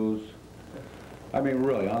shoes. I mean,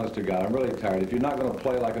 really, honest to God, I'm really tired. If you're not going to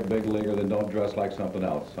play like a big leaguer, then don't dress like something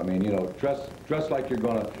else. I mean, you know, dress like you're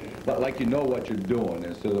going to, like you know what you're doing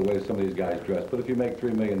instead of the way some of these guys dress. But if you make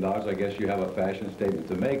 $3 million, I guess you have a fashion statement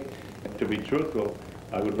to make. To be truthful,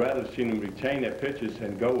 I would rather have seen them retain their pitches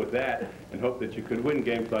and go with that and hope that you could win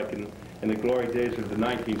games like in the glory days of the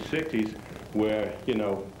 1960s where, you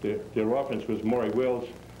know, their offense was Maury Wills,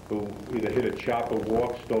 who either hit a chopper,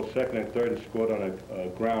 walk, stole second and third, and scored on a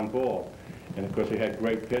ground ball. And, of course, they had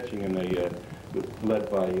great pitching, and they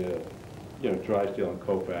led by, you know, Drysdale and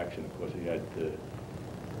Koufax, and, of course, he had,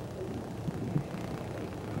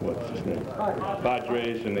 what's his name?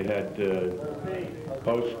 Padres, and they had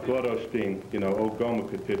Claude Osteen, you know, O'Goma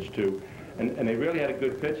could pitch, too. And they really had a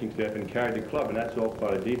good pitching staff and carried the club, and that's all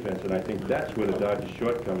part of defense. And I think that's where the Dodgers'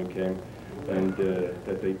 shortcoming came, and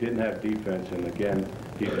that they didn't have defense. And again,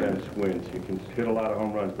 defense wins. You can hit a lot of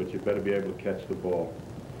home runs, but you better be able to catch the ball.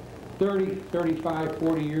 30, 35,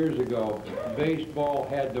 40 years ago, baseball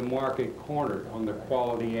had the market cornered on the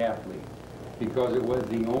quality athlete because it was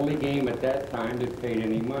the only game at that time that paid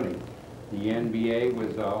any money. The NBA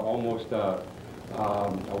was almost a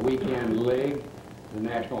weekend league. The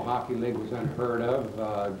National Hockey League was unheard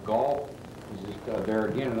of. Golf was just there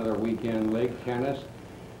again, another weekend league. Tennis.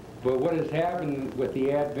 But what has happened with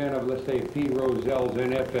the advent of, let's say, Pete Rozell's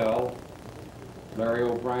NFL, Larry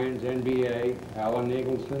O'Brien's NBA, Alan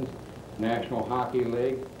Nicholson's National Hockey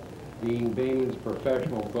League, Dean Beeman's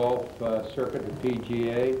professional golf circuit, the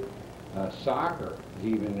PGA, soccer is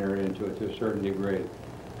even there into it to a certain degree.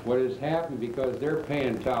 What has happened, because they're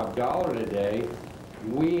paying top dollar today,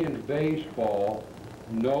 we in baseball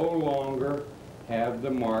no longer have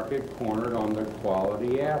the market cornered on the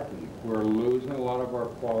quality athlete. We're losing a lot of our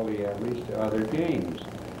quality athletes to other games.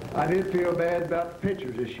 I did feel bad about the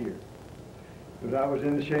pitchers this year, because I was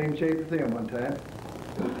in the same shape with them one time.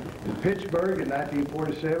 In Pittsburgh in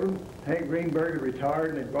 1947, Hank Greenberg had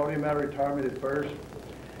retired, and they brought him out of retirement at first.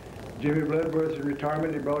 Jimmy Bloodworth in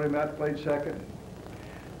retirement, they brought him out and played second.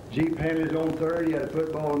 Jeep handled his own third, he had a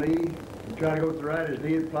football knee. He'd try to go to the right, his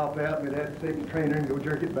knee would plop out, and we'd have to take the trainer and go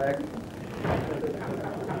jerk it back.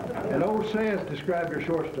 And old Sands described their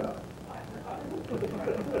shortstop.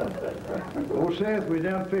 Old Seth was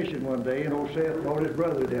down fishing one day, and old Seth brought his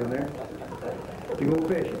brother down there to go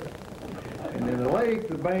fishing. And in the lake,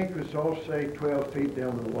 the bank was, all say, 12 feet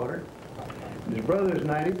down to the water. And his brother's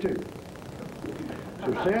 92.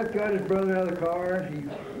 So Seth got his brother out of the car, and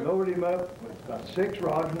he loaded him up with about 6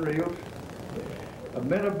 rods and reels, a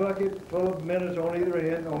minnow bucket full of minnows on either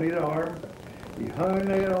end, on either arm. He hung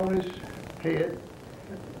that on his head,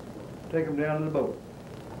 take him down to the boat.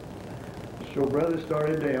 So brother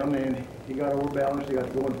started down, and he got overbalanced. He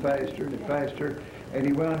got going faster and faster, and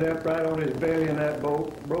he wound up right on his belly in that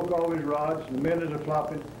boat, broke all his rods, and the minnows are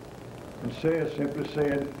flopping. And Seth simply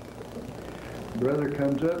said, "Brother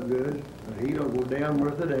comes up good, but he don't go down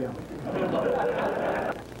worth a damn."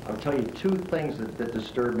 I'll tell you 2 things that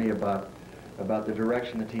disturbed me about the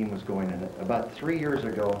direction the team was going in. About 3 years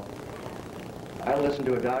ago, I listened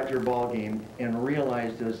to a Dodger ball game and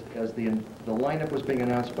realized as the lineup was being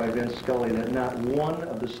announced by Vince Scully that not one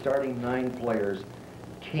of the starting 9 players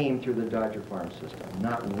came through the Dodger farm system.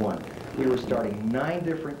 Not one. We were starting 9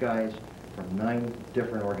 different guys from 9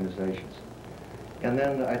 different organizations. And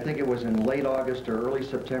then I think it was in late August or early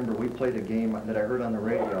September, we played a game that I heard on the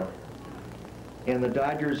radio. And the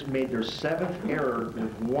Dodgers made their 7th error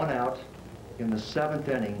with 1 out in the 7th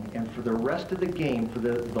inning, and for the rest of the game, for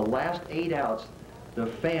the last 8 outs, the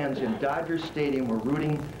fans in Dodger Stadium were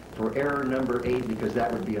rooting for error number 8 because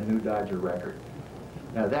that would be a new Dodger record.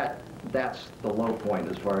 Now that's the low point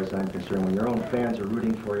as far as I'm concerned, when your own fans are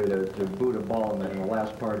rooting for you to boot a ball in the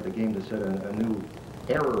last part of the game to set a new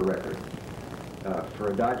error record for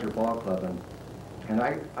a Dodger ball club. And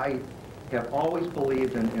I have always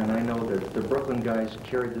believed, and I know that the Brooklyn guys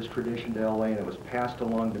carried this tradition to LA, and it was passed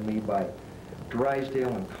along to me by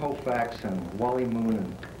Drysdale and Koufax and Wally Moon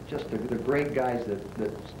and just the great guys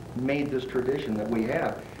that made this tradition that we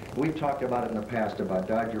have. We've talked about it in the past, about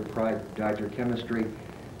Dodger pride, Dodger chemistry,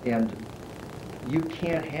 and you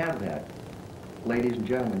can't have that, ladies and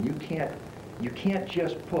gentlemen. You can't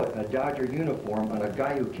just put a Dodger uniform on a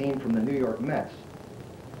guy who came from the New York Mets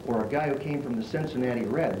or a guy who came from the Cincinnati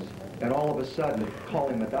Reds and all of a sudden call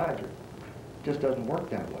him a Dodger. It just doesn't work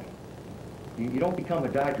that way. You don't become a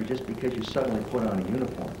Dodger just because you suddenly put on a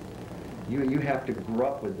uniform. You have to grow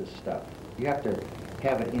up with this stuff. You have to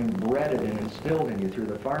have it inbred and instilled in you through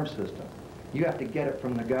the farm system. You have to get it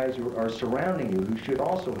from the guys who are surrounding you, who should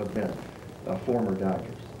also have been former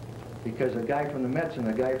Dodgers. Because a guy from the Mets and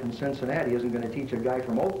a guy from Cincinnati isn't going to teach a guy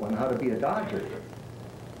from Oakland how to be a Dodger.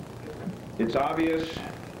 It's obvious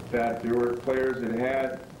that there were players that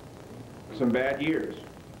had some bad years.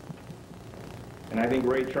 And I think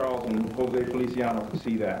Ray Charles and Jose Feliciano can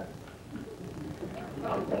see that.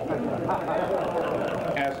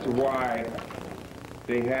 As to why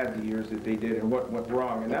they had the years that they did and what went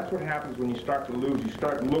wrong. And that's what happens when you start to lose. You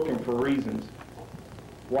start looking for reasons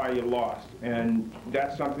why you lost. And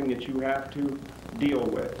that's something that you have to deal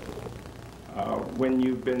with. When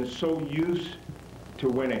you've been so used to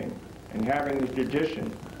winning and having the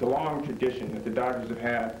tradition, the long tradition that the Dodgers have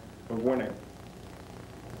had of winning.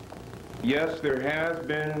 Yes, there has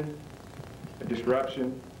been a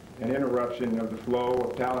disruption, an interruption of the flow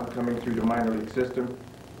of talent coming through the minor league system,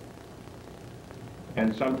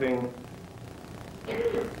 and something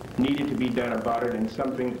needed to be done about it, and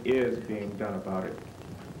something is being done about it.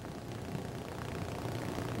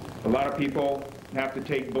 A lot of people have to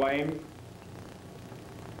take blame,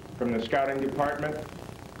 from the scouting department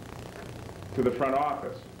to the front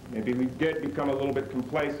office. Maybe we did become a little bit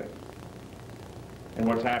complacent in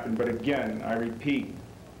what's happened, but again, I repeat,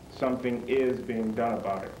 something is being done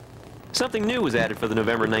about it. Something new was added for the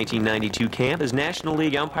November 1992 camp as National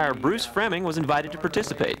League umpire Bruce Fremming was invited to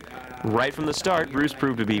participate. Right from the start, Bruce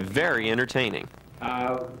proved to be very entertaining.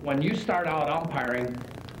 When you start out umpiring,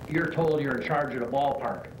 you're told you're in charge of the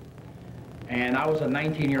ballpark. And I was a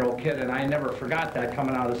 19-year-old kid, and I never forgot that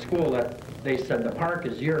coming out of school, that they said the park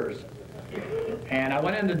is yours. And I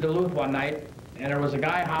went into Duluth one night, and there was a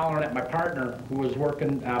guy hollering at my partner who was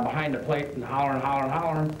working behind the plate and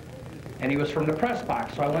hollering. And he was from the press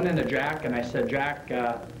box. So I went into Jack and I said, Jack,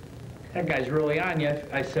 that guy's really on you.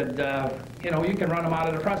 I said, you know, you can run him out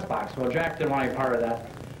of the press box. Well, Jack didn't want any part of that.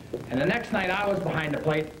 And the next night I was behind the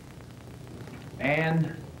plate,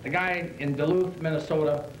 and the guy in Duluth,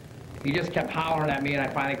 Minnesota, he just kept hollering at me, and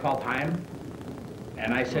I finally called time.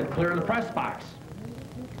 And I said, clear the press box.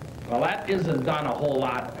 Well, that isn't done a whole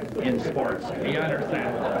lot in sports, you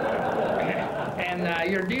understand. And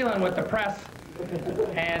you're dealing with the press.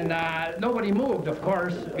 And nobody moved, of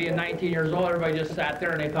course. Being 19 years old, everybody just sat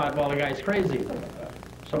there and they thought, well, the guy's crazy.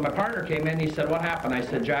 So my partner came in, he said, what happened? I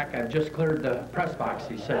said, Jack, I've just cleared the press box.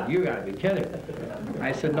 He said, you gotta be kidding.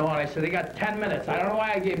 I said, no, and I said, they got 10 minutes. I don't know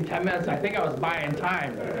why I gave him 10 minutes. I think I was buying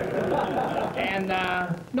time. And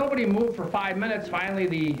nobody moved for 5 minutes. Finally,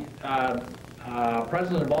 the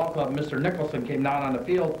president of the ball club, Mr. Nicholson, came down on the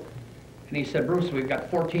field, and he said, Bruce, we've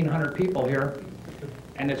got 1,400 people here,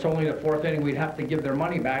 and it's only the 4th inning. We'd have to give their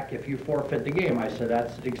money back if you forfeit the game. I said,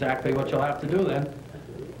 that's exactly what you'll have to do then.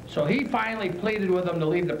 So he finally pleaded with them to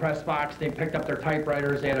leave the press box. They picked up their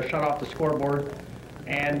typewriters. They had to shut off the scoreboard.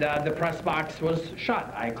 And the press box was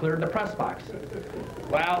shut. I cleared the press box.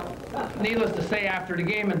 Well, needless to say, after the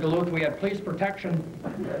game in Duluth, we had police protection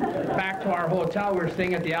back to our hotel. We were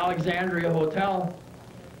staying at the Alexandria Hotel,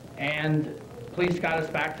 and police got us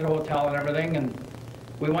back to the hotel and everything. And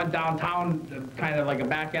we went downtown, kind of like a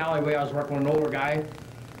back alleyway. I was working with an older guy,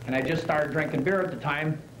 and I just started drinking beer at the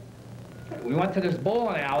time. We went to this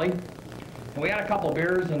bowling alley, and we had a couple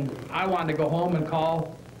beers, and I wanted to go home and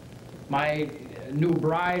call my new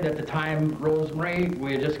bride at the time, Rosemary.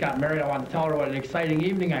 We had just got married. I wanted to tell her what an exciting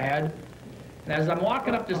evening I had. And as I'm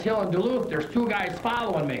walking up this hill in Duluth, there's 2 guys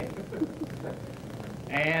following me.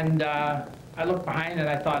 And I looked behind and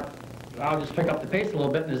I thought, I'll just pick up the pace a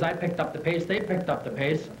little bit. And as I picked up the pace, they picked up the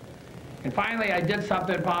pace. And finally, I did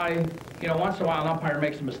something probably, you know, once in a while an umpire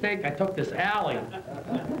makes a mistake. I took this alley.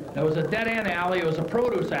 It was a dead-end alley. It was a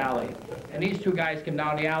produce alley. And these 2 guys came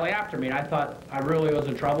down the alley after me. And I thought I really was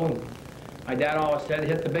in trouble. My dad always said,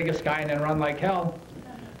 hit the biggest guy and then run like hell.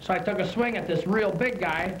 So I took a swing at this real big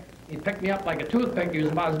guy. He picked me up like a toothpick. He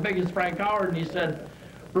was about as big as Frank Howard, and he said,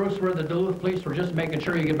 Bruce, we're the Duluth police. We're just making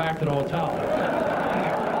sure you get back to the hotel.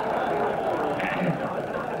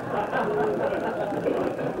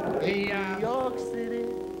 New York City,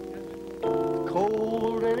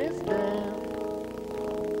 cold and it's damp,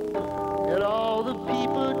 and all the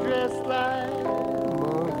people dressed like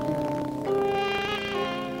monkeys.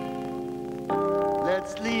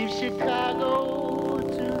 Let's leave Chicago to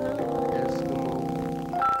the Eskimos.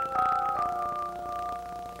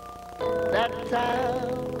 That town,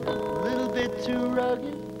 a little bit too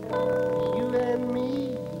rugged, you and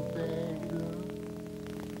me, bad girl.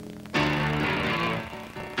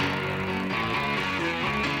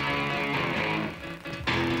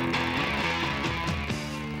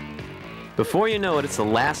 Before you know it, it's the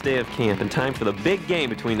last day of camp and time for the big game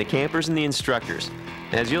between the campers and the instructors.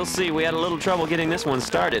 As you'll see, we had a little trouble getting this one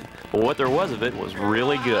started, but what there was of it was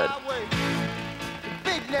really good.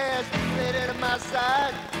 Big nasty lady at my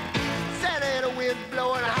side, Santa in a wind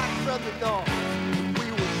blowing hot from the north.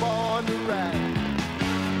 We were born to ride.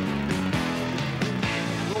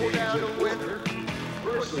 Go down the winter.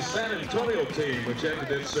 First, the San Antonio team, which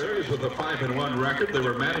ended its series with a 5-1 record. They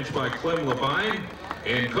were managed by Clem Levine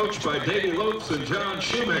and coached by Davey Lopes and John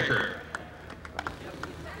Shoemaker.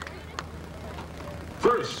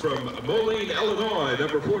 First, from Moline, Illinois,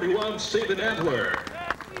 number 41, Stephen Adler.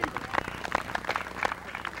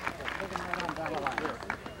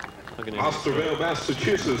 Ostervale,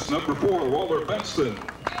 Massachusetts, number 4, Walter Benston.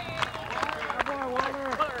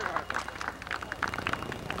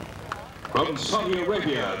 From Saudi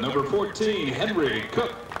Arabia, number 14, Henry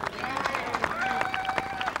Cook.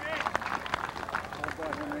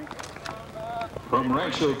 From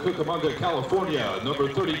Rancho Cucamonga, California, number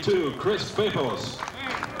 32, Chris Fapos.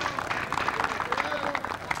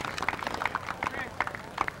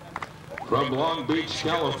 From Long Beach,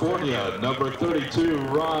 California, number 32,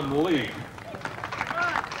 Ron Lee.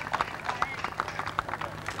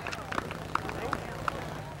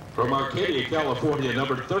 From Arcadia, California,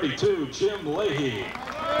 number 32, Jim Leahy.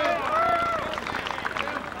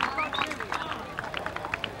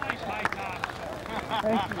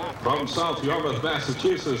 From South Yarmouth,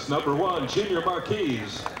 Massachusetts, number 1, Junior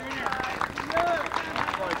Marquise.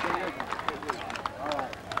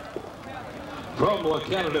 From La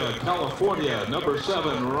Canada, California, number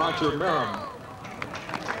 7, Roger Merrim.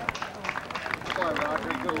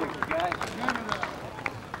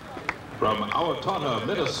 From Owatonna,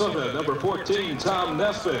 Minnesota, number 14, Tom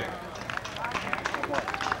Nesbitt.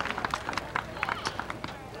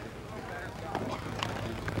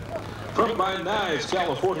 From Van Nuys,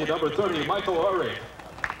 California, number 30, Michael Urey.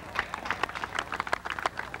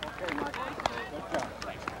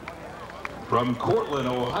 From Cortland,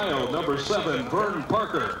 Ohio, number 7, Vern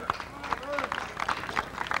Parker.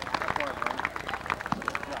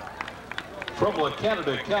 From La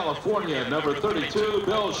Canada, California, number 32,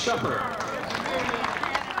 Bill Shepard.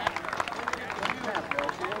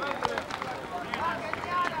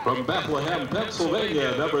 From Bethlehem,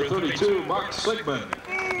 Pennsylvania, number 32, Mark Sigmund.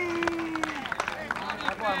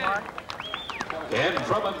 And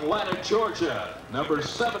from Atlanta, Georgia, number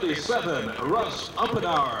 77, Russ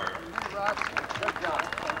Umpenauer.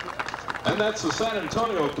 And that's the San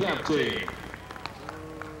Antonio camp team.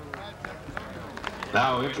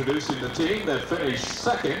 Now introducing the team that finished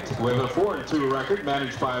second with a 4-2 record,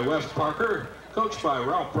 managed by Wes Parker, coached by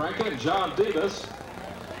Ralph Branca and John Davis.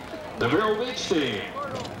 The Vero Beach team.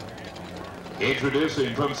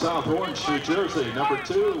 Introducing from South Orange, New Jersey, number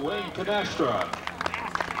 2, Wayne Canastra.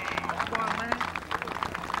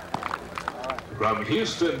 From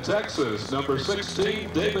Houston, Texas, number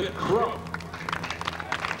 16, David Crump.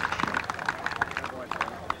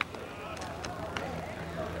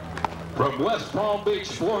 From West Palm Beach,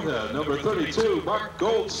 Florida, number 32, Mark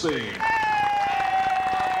Goldstein.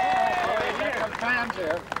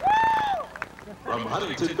 From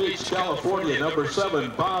Huntington Beach, California, number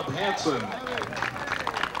 7, Bob Hansen.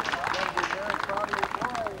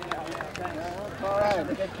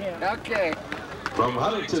 Okay. From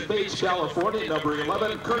Huntington Beach, California, number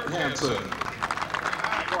 11, Kurt Hansen.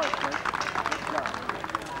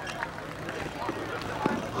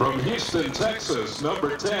 From Houston, Texas,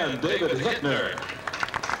 number 10, David Hittner.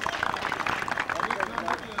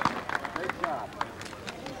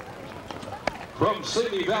 From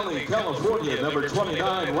Sydney Valley, California, number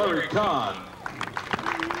 29, Larry Kahn.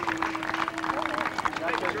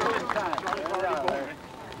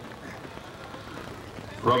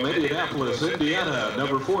 From Indianapolis, Indiana,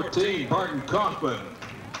 number 14, Barton Kaufman.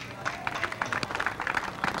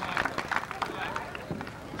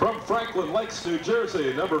 From Franklin Lakes, New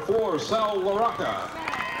Jersey, number 4, Sal LaRocca.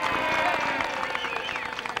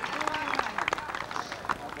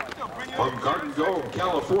 From Garden Grove,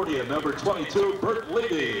 California, number 22, Bert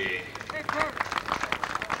Levy.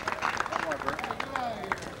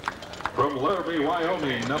 From Laramie,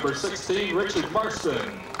 Wyoming, number 16, Richard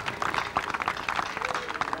Marston.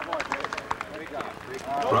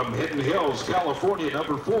 From Hidden Hills, California,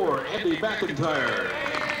 number 4, Andy McIntyre.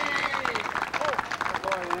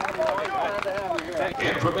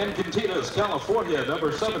 And from Encinitas, California,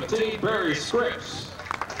 number 17, Barry Scripps.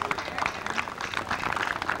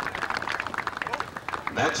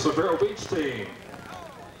 That's the Vero Beach team.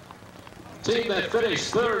 Team that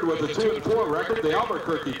finished third with a 2-4 record, the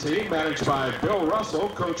Albuquerque team, managed by Bill Russell,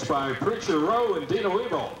 coached by Preacher Rowe and Dino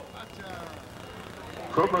Evil.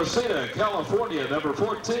 From Reseda, California, number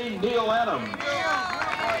 14, Neil Adams.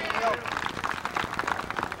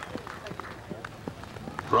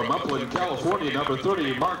 From Upland, California, number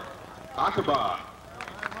 30, Mark Akaba.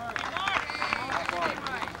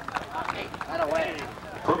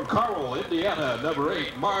 From Carroll, Indiana, number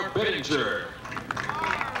 8, Marv Bittinger.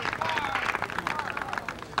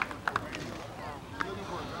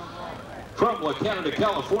 From La Canada,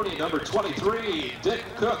 California, number 23, Dick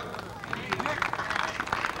Cook.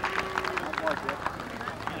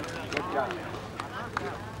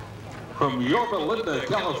 From Yorba Linda,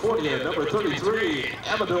 California, number 33,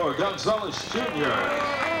 Amador Gonzalez Jr.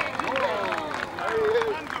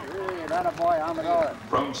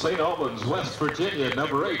 From St. Albans, West Virginia,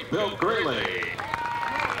 number 8, Bill Grayley.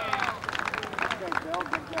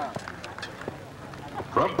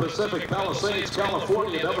 From Pacific Palisades,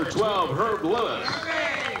 California, number 12, Herb Lewis.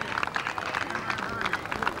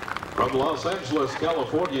 From Los Angeles,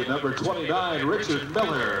 California, number 29, Richard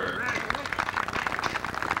Miller.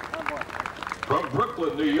 From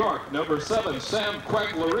Brooklyn, New York, number 7, Sam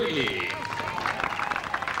Quagliarini.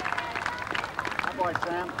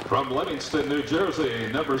 From Livingston, New Jersey,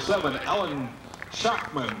 number 7, Alan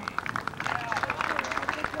Schachman.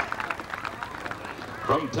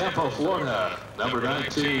 From Tampa, Florida, number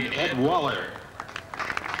 19, Ed Waller.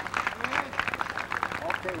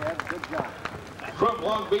 From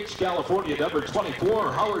Long Beach, California, number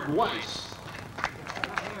 24, Howard Weiss.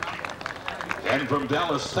 And from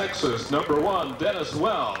Dallas, Texas, number 1, Dennis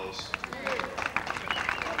Wells.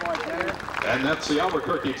 And that's the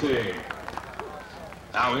Albuquerque team.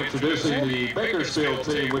 Now introducing the Bakersfield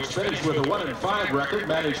team, which finished with a 1-5 record,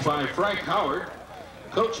 managed by Frank Howard,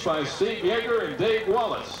 coached by Steve Yeager and Dave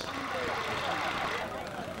Wallace.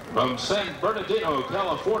 From San Bernardino,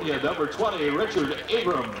 California, number 20, Richard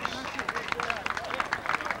Abrams.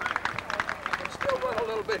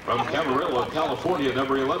 From Camarillo, California,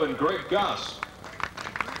 number 11, Greg Goss.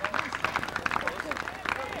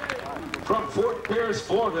 From Fort Pierce,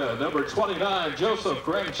 Florida, number 29, Joseph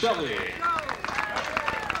Grancelli.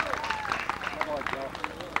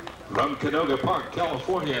 From Canoga Park,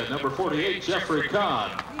 California, number 48, Jeffrey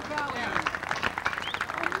Kahn.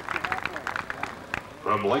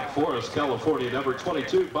 From Lake Forest, California, number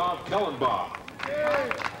 22, Bob Kellenbaum.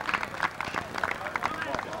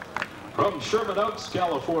 From Sherman Oaks,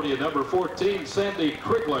 California, number 14, Sandy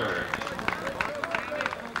Krigler.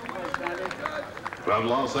 From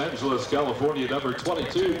Los Angeles, California, number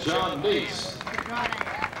 22, John Neese.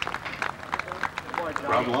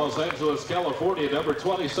 From Los Angeles, California, number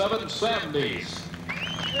 27, Sam Neese.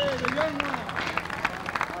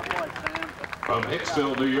 From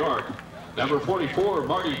Hicksville, New York, number 44,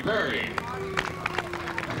 Marty Perry.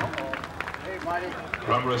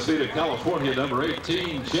 From Reseda, California, number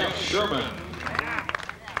 18, Jeff Sherman.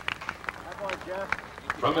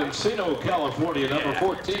 From Encino, California, number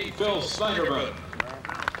 14, Phil Snyderman.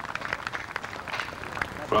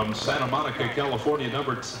 From Santa Monica, California,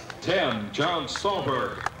 number 10, John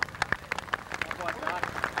Stolberg.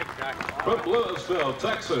 From Louisville,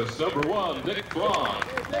 Texas, number 1, Nick Vaughn.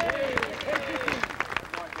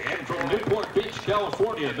 And from Newport Beach,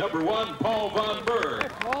 California, number 1, Paul Von Berg.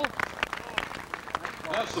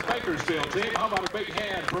 That's the Bakersfield team. How about a big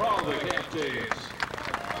hand for all the camp teams?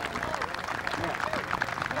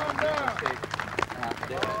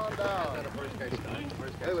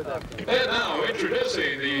 And now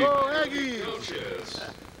introducing the coaches.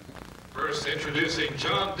 First introducing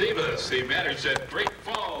John Davis. He managed at Great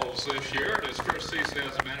Falls this year in his first season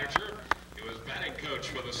as a manager. He was batting coach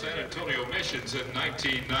for the San Antonio Missions in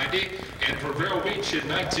 1990 and for Vero Beach in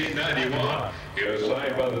 1991. He was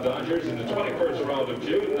signed by the Dodgers in the 21st round of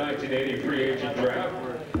June 1980 free agent draft.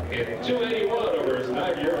 In 281 over his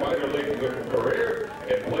 9-year minor league career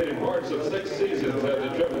and played in parts of 6 seasons at the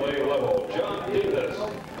AAA level. John Davis.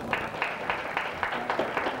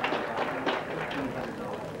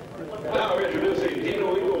 Now introducing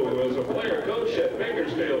Dino Eagle, who was a player coach at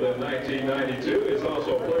Bakersfield in 1992. He's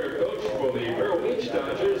also a player coach for the Vero Beach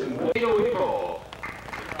Dodgers. And Dino Eagle.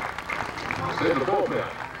 In the bullpen.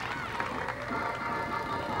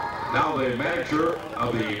 Now the manager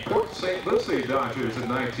of the Port St. Lucie Dodgers in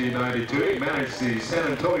 1992. He managed the San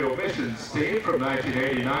Antonio Missions team from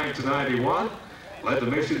 1989 to 91. Led the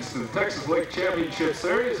Missions to the Texas League Championship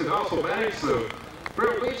Series and also managed the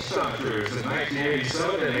Vero Beach Dodgers in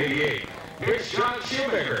 1987 and 88. Here's John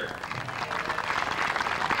Shoemaker.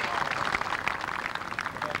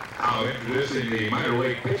 Now introducing the minor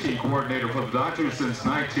league pitching coordinator for the Dodgers since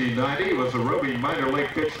 1990. He was a roving minor league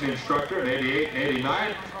pitching instructor in 88 and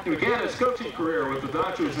 89. He began his coaching career with the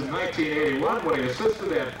Dodgers in 1981 when he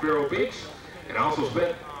assisted at Vero Beach and also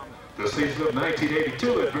spent the season of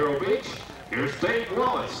 1982 at Vero Beach. Here's Dave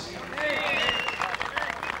Wallace.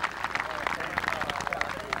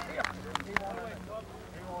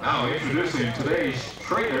 Now introducing today's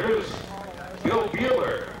trainers, Bill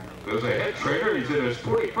Bueller, who's a head trainer. He's in his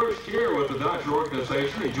 41st year with the Dodger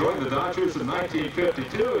organization. He joined the Dodgers in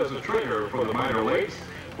 1952 as a trainer for the minor leagues,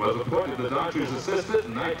 was appointed the Dodgers assistant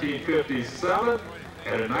in 1957,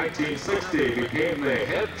 and in 1960 became the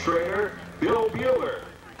head trainer, Bill Bueller.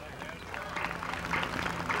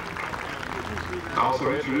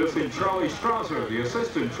 Also introducing Charlie Strasser, the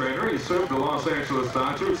assistant trainer. He served the Los Angeles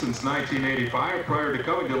Dodgers since 1985. Prior to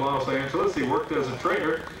coming to Los Angeles, he worked as a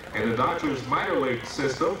trainer in the Dodgers minor league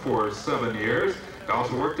system for 7 years. He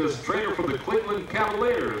also worked as a trainer for the Cleveland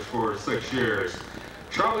Cavaliers for 6 years.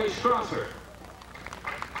 Charlie Strasser.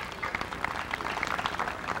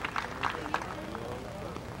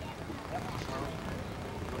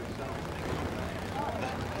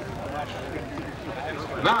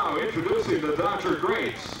 Now introducing the Dodger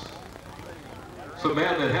greats. It's a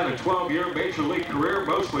man that had a 12-year major league career,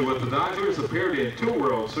 mostly with the Dodgers, appeared in 2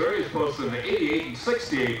 World Series, posted an 88 and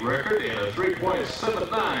 68 record and a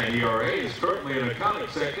 3.79 ERA. He's currently an account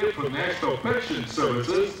executive for National Pension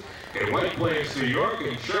Services in White Plains, New York,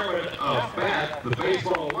 and chairman of BAT, the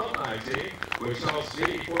baseball alumni team, which helps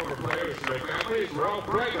 80 former players and their families. Ralph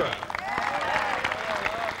Braga.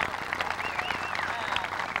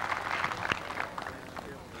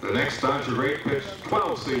 The next Dodger great pitched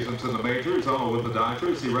 12 seasons in the majors, all with the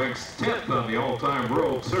Dodgers. He ranks 10th on the all-time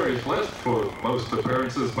World Series list for most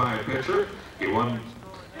appearances by a pitcher. He won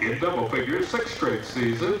in double figures 6 straight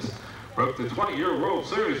seasons. Broke the 20-year World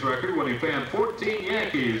Series record when he fanned 14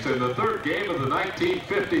 Yankees in the 3rd game of the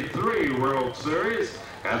 1953 World Series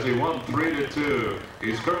as he won 3-2.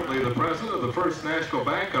 He's currently the president of the First National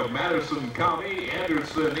Bank of Madison County,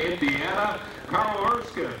 Anderson, Indiana. Carl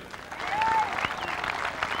Erskine.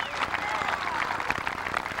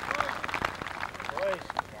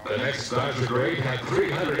 The next Dodger great had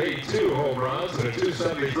 382 home runs and a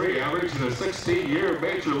 273 average in a 16-year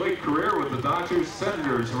major league career with the Dodgers,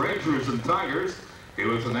 Senators, Rangers, and Tigers. He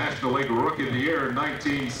was the National League Rookie of the Year in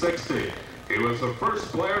 1960. He was the first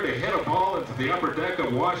player to hit a ball into the upper deck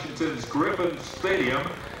of Washington's Griffin Stadium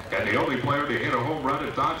and the only player to hit a home run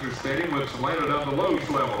at Dodger Stadium, which landed on the Loge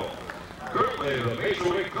level. Currently the major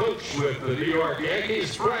league coach with the New York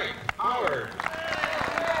Yankees, Frank Howard.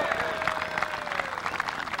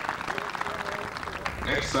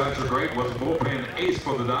 Next Dodger great was a bullpen ace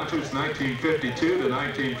for the Dodgers 1952 to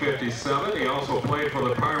 1957. He also played for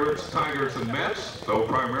the Pirates, Tigers, and Mets. Though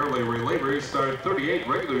primarily a reliever, he started 38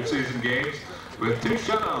 regular season games with 2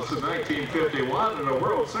 shutouts in 1951 and a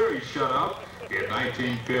World Series shutout in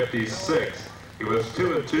 1956. He was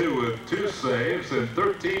 2-2 with 2 saves and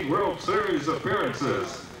 13 World Series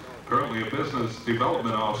appearances. Currently a business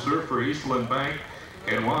development officer for Eastland Bank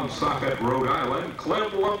in Woonsocket, Rhode Island, Clem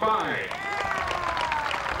Labine.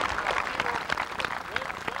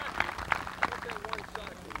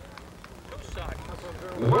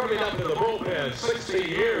 Warming up in the bullpen, 16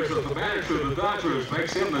 years as the manager of the Dodgers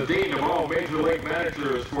makes him the dean of all Major League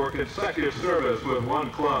managers for consecutive service with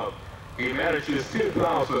one club. He managed his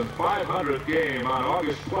 2,500th game on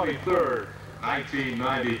August 23rd,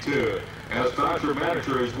 1992. As Dodger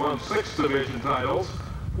manager, he's won 6 division titles,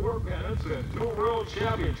 4 pennants, and 2 world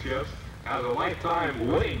championships, has a lifetime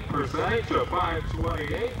winning percentage of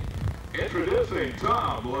 .528. Introducing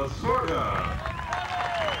Tom Lasorda.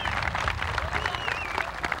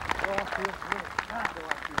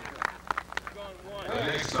 The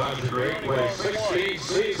next Dodger great played 16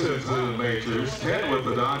 seasons in the majors, 10 with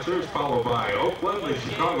the Dodgers, followed by Oakland, the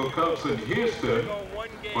Chicago Cubs, and Houston.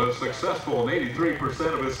 Was successful in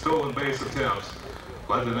 83% of his stolen base attempts.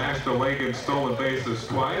 Led the National League in stolen bases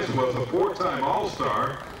twice, was a 4-time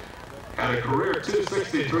All-Star, had a career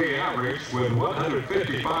 .263 average with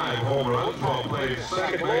 155 home runs while playing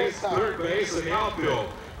second base, third base, and the outfield.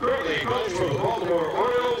 Currently coach for the Baltimore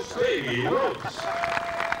Orioles, Davey Rooks.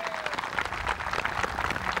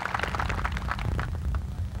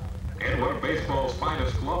 And one of baseball's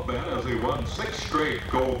finest glove men as he won 6 straight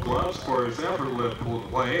Gold Gloves for his effortless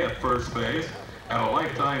play at first base. Had a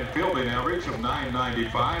lifetime fielding average of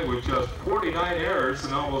 .995 with just 49 errors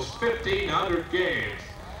in almost 1,500 games.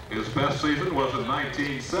 His best season was in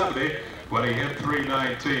 1970 when he hit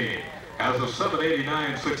 .319. Has a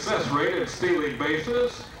 .789 success rate in stealing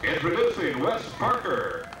bases. Introducing Wes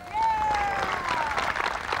Parker.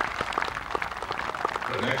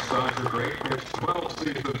 The next Dodger great pitched 12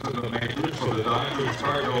 seasons in the majors for the Dodgers,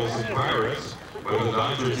 Cardinals, and Pirates. With the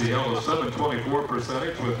Dodgers, he held a .724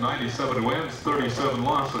 percentage with 97 wins, 37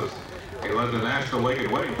 losses. He led the National League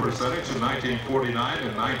in winning percentage in 1949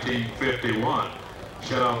 and 1951.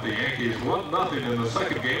 Shut out the Yankees 1-0 in the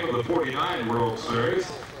second game of the '49 World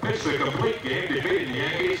Series. Pitched a complete game, defeating the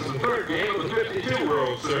Yankees in the third game of the '52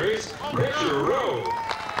 World Series. Preacher Rowe.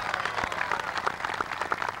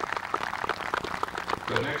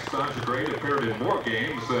 The next Dodger great appeared in more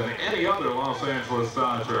games than any other Los Angeles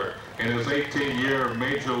Dodger in his 18-year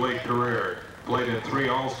Major League career. Played in 3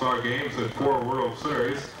 All-Star games and 4 World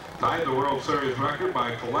Series. Tied the World Series record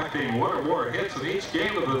by collecting 1 or more hits in each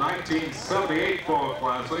game of the 1978 Fall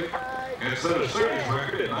Classic, and set a series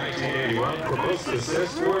record in 1981 for most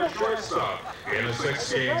assists for a shortstop in a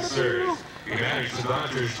 6-game series. He managed the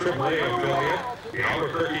Dodgers AAA affiliate, the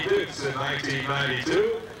Albuquerque Dukes, in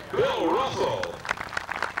 1992. Bill Russell.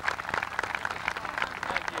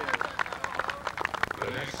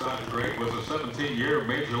 The next Dodger great was a 17-year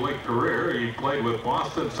Major League career. He played with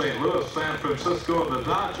Boston, St. Louis, San Francisco, and the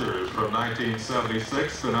Dodgers from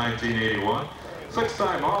 1976 to 1981.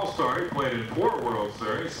 6-time All-Star, he played in 4 World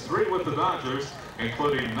Series, 3 with the Dodgers,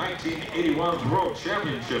 including 1981's World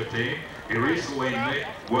Championship team. He recently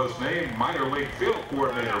was named minor league field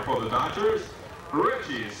coordinator for the Dodgers.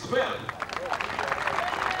 Reggie Smith.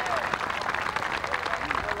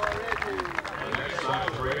 The next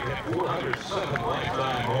Dodger great hit 407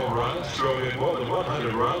 lifetime home runs, drove in more than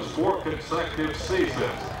 100 runs 4 consecutive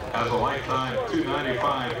seasons. As a lifetime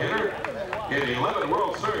 .295 hitter, hit 11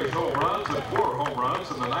 World Series home runs and 4 home runs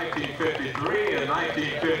in the 1953 and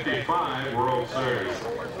 1955 World Series.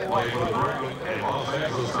 Played for the Brooklyn and Los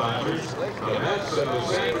Angeles Dodgers, the Mets, and the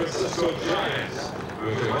San Francisco Giants. Who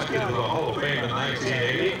was elected to the Hall of Fame in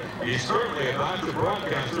 1980. He's currently a Dodger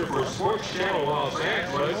broadcaster for Sports Channel Los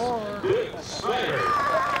Angeles, Dick Snyder.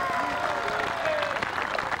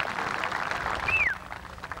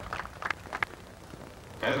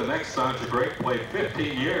 And the next Dodger great played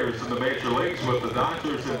 15 years in the major leagues with the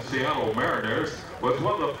Dodgers and Seattle Mariners. Was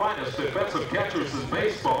one of the finest defensive catchers in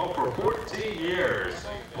baseball for 14 years.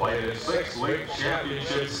 Played in 6 league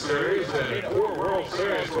championship series and in 4 World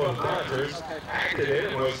Series for the Dodgers. Acted in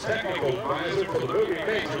and was technical advisor for the movie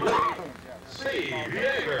Major League, Steve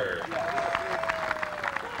Yeager.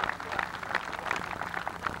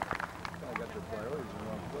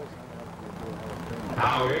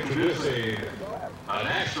 Now introducing a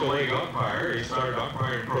National League umpire. He started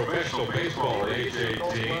umpiring professional baseball at age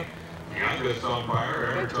 18. Youngest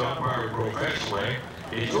umpire ever to umpire professionally.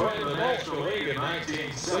 He joined the National League in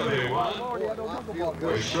 1971.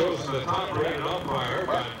 Was chosen the top-rated umpire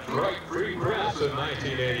by Drug Free Press in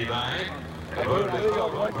 1989. Voted the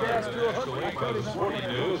top umpire in the National League by the Sporting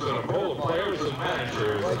News and a poll of players and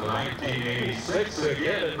managers in 1986,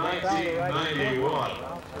 again in 1991.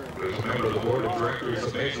 Was a member of the Board of Directors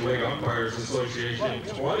of Major League Umpires Association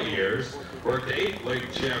 20 years, worked 8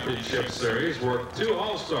 League Championship Series, worked 2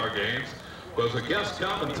 All-Star games, was a guest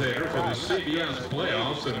commentator for the CBS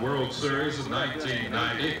playoffs and World Series in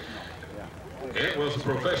 1990, and was a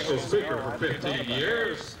professional speaker for 15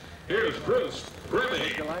 years. Here's Bruce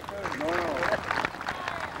Grimmy.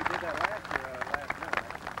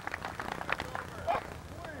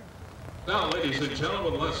 Now, ladies and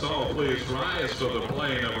gentlemen, let's all please rise for the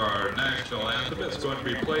playing of our national anthem. It's going to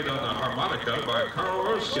be played on the harmonica by Carl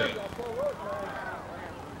Erskine.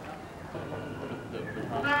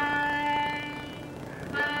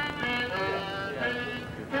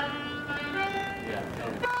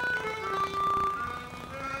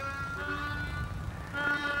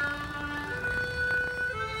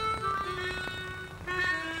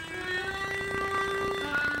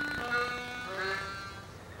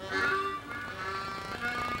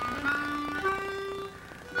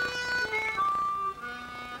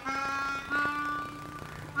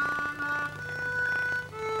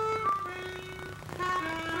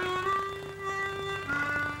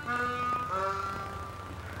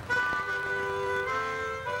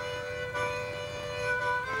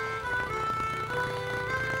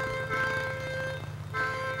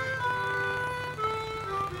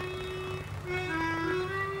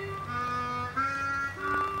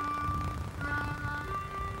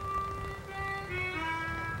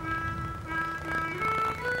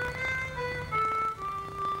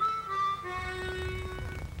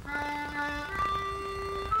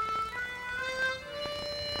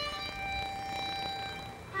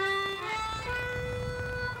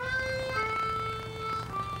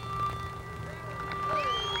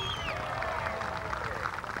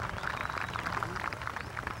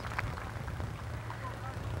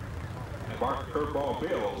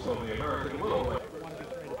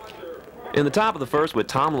 In the top of the first, with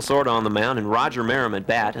Tom Lasorda on the mound and Roger Merrim at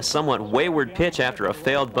bat, a somewhat wayward pitch after a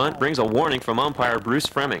failed bunt brings a warning from umpire Bruce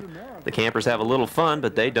Fremming. The Campers have a little fun,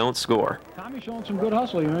 but they don't score. Tommy's showing some good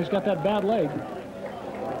hustle. You know, he's got that bad leg.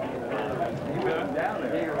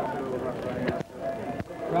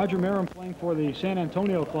 Roger Merrim playing for the San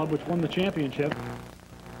Antonio club, which won the championship.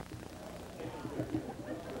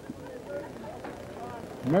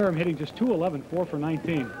 Merrim hitting just .211, 4 for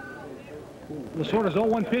 19. Lasorda's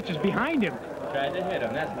 0-1 pitch is behind him. Tried to hit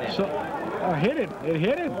him, that's nasty. So, hit him, it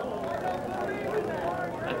hit him.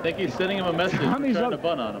 I think he's sending him a message, trying to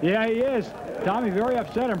bunt on him. Yeah, he is. Tommy very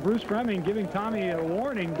upset, and Bruce Fremming giving Tommy a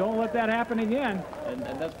warning, don't let that happen again. And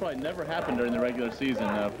that's probably never happened during the regular season,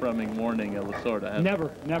 Fremming warning Lasorda.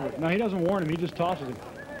 Never, never. No, he doesn't warn him, he just tosses him.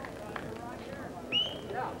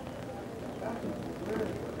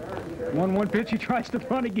 1-1 pitch, he tries to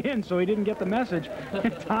bunt again, so he didn't get the message,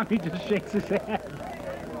 and Tommy just shakes his head.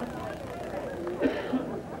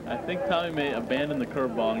 I think Tommy may abandon the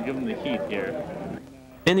curveball and give him the heat here.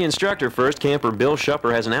 In the instructor first, camper Bill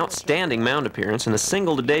Schupper has an outstanding mound appearance, and a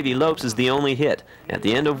single to Davey Lopes is the only hit. At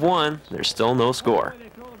the end of 1, there's still no score. They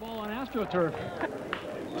throw the ball on AstroTurf.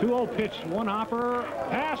 2-0 pitch, one hopper,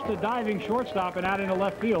 past the diving shortstop and out into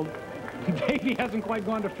left field. Davey hasn't quite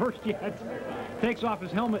gone to first yet. Takes off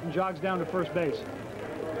his helmet and jogs down to first base.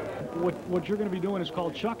 What you're going to be doing is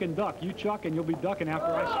called chuck and duck. You chuck and you'll be ducking after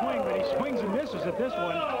I swing, but he swings and misses at this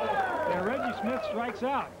one. And Reggie Smith strikes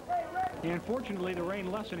out. And fortunately, the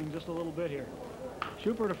rain lessening just a little bit here.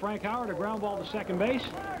 Schuper to Frank Howard, a ground ball to second base.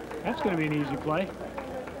 That's going to be an easy play.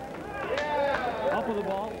 Up with the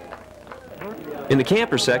ball. In the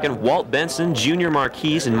camper second, Walt Benson, Junior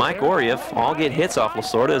Marquise, and Mike Orieff all get hits off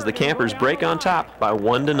Lasorda as the Campers break on top by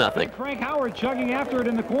 1-0. Frank Howard chugging after it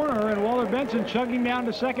in the corner, and Walter Benson chugging down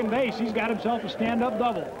to second base. He's got himself a stand-up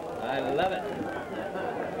double. I love it.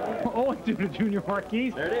 0-2 to Junior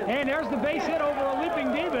Marquise. There it is. And there's the base hit over a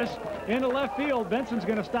leaping Davis into left field. Benson's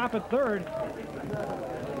going to stop at third.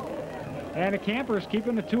 And the Campers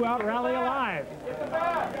keeping the 2-out rally alive.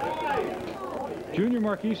 Junior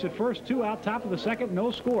Marquise at first, 2 out, top of the second,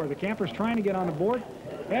 no score. The Campers trying to get on the board.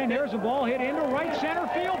 And there's a ball hit into right center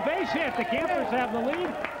field. Base hit. The Campers have the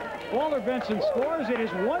lead. Walter Benson scores. It is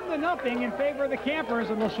 1-0 in favor of the Campers,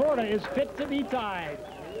 and Lasorda is fit to be tied.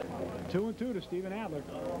 2-2 to Steven Adler.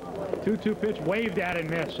 2-2 pitch waved at and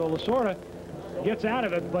missed. So Lasorda gets out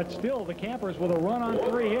of it, but still the Campers with a run on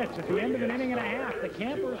 3 hits. At the end of an inning and a half, the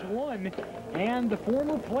Campers won, and the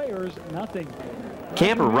former players nothing.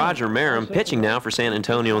 Camper Roger Merrim, pitching now for San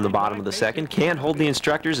Antonio in the bottom of the second, can't hold the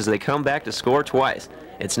instructors as they come back to score twice.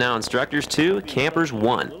 It's now instructors 2, Campers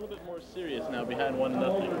 1. A little bit more serious now, behind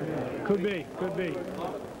 1-0. Could be, could be.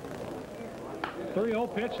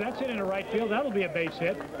 3-0 pitch, that's it into right field. That'll be a base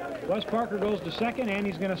hit. Wes Parker goes to second, and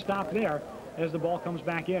he's going to stop there as the ball comes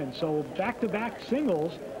back in. So back-to-back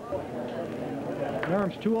singles.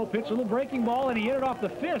 Merrim's 2-0 pitch, a little breaking ball, and he hit it off the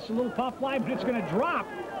fist. A little pop fly, but it's going to drop.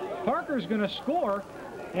 Parker's going to score,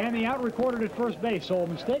 and the out recorded at first base. So a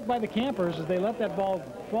mistake by the Campers as they let that ball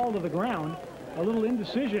fall to the ground. A little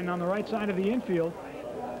indecision on the right side of the infield.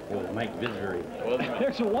 Mike Visary.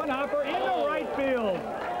 There's a one-hopper into right field.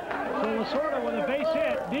 So Lasorda with a base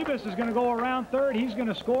hit. Debus is going to go around third. He's going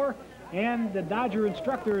to score, and the Dodger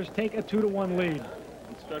instructors take a 2-1 lead.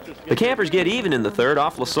 The Campers get even in the third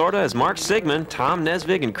off Lasorda as Mark Sigmund, Tom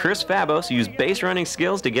Nesvig, and Chris Fabos use base running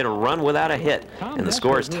skills to get a run without a hit, and the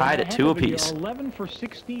score is tied at 2 apiece. 11 for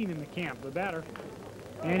 16 in the camp, the batter.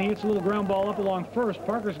 And he hits a little ground ball up along first.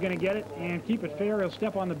 Parker's going to get it and keep it fair. He'll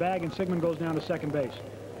step on the bag, and Sigmund goes down to second base.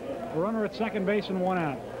 A runner at second base and 1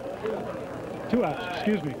 out. 2 outs,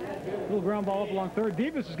 excuse me. Little ground ball up along third.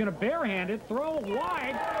 Debus is going to barehand it, throw it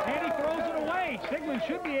wide, and he throws it away. Sigmund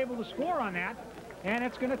should be able to score on that, and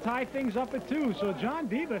it's going to tie things up at 2. So John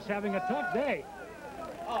Debus having a tough day.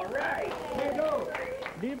 All right, there you go.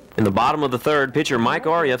 In the bottom of the third, pitcher Mike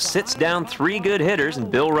Arieff sits down 3 good hitters in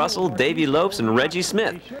Bill Russell, Davey Lopes, and Reggie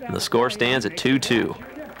Smith, and the score stands at 2-2.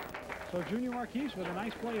 So Junior Marquise with a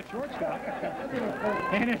nice play at shortstop.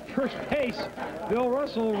 And at first base, Bill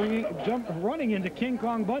Russell running into King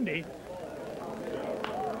Kong Bundy.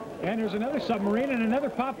 And there's another submarine and another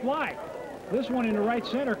pop fly. This one into right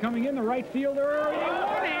center, coming in the right fielder. He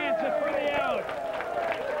one-hands it for the out.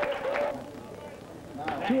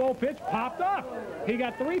 2-0 pitch popped up. He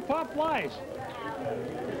got 3 pop flies.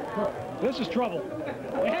 This is trouble.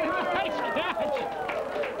 And a nice catch.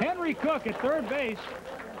 Henry Cook at third base.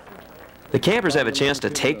 The Campers have a chance to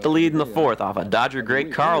take the lead in the fourth off a Dodger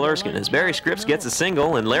great Carl Erskine as Barry Scripps gets a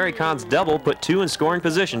single and Larry Kahn's double put 2 in scoring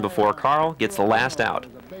position before Carl gets the last out.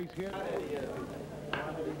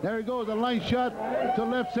 There he goes, a line shot to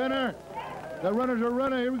left center. The runners are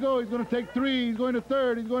running. Here we go. He's going to take 3. He's going to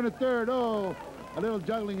third. He's going to third. Oh, a little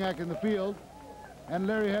juggling act in the field. And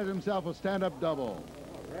Larry has himself a stand-up double.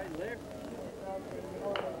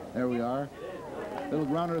 There we are. Little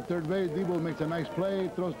grounder at third base. Debo makes a nice play.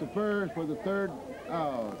 Throws to first for the third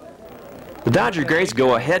out. The Dodger greats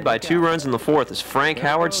go ahead by 2 runs in the fourth as Frank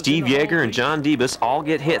Howard, Steve Yeager, and John Debus all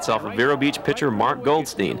get hits off of Vero Beach pitcher Mark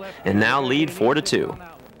Goldstein and now lead 4-2.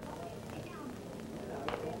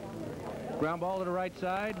 Ground ball to the right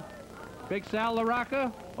side. Big Sal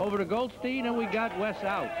LaRocca over to Goldstein, and we got Wes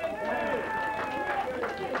out.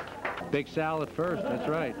 Big Sal at first, that's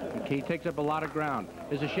right. He takes up a lot of ground.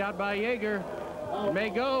 There's a shot by Yeager. It may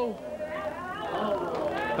go.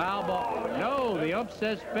 Foul ball. No, the ump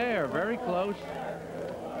says fair. Very close.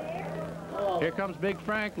 Here comes Big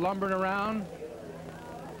Frank lumbering around.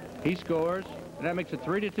 He scores, and that makes it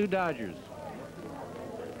 3-2 Dodgers.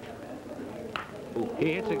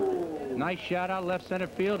 He hits a nice shot out left center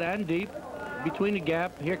field and deep between the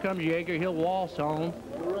gap. Here comes Yeager. He'll waltz home.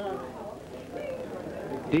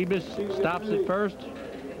 Debus stops at first.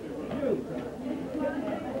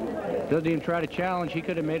 Doesn't even try to challenge. He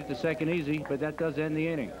could have made it to second easy, but that does end the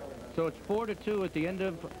inning. So it's 4-2 at the end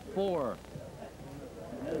of 4.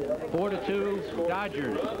 4-2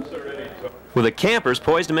 Dodgers. With the Campers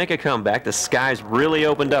poised to make a comeback, the skies really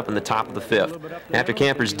opened up in the top of the fifth. After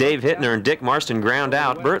Campers Dave Hittner and Dick Marston ground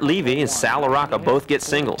out, Bert Levy and Sal LaRocca both get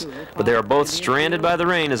singles. But they are both stranded by the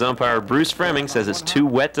rain as umpire Bruce Fremming says it's too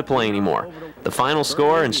wet to play anymore. The final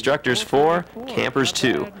score, Instructors 4, Campers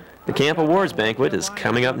 2. The Camp Awards Banquet is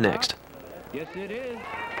coming up next. Yes, it is.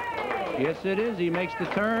 Yes, it is. He makes the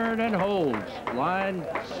turn and holds. Line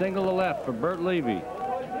single to left for Bert Levy.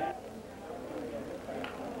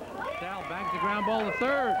 Sal bangs the ground ball to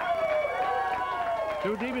third.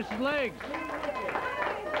 Through Debus' legs.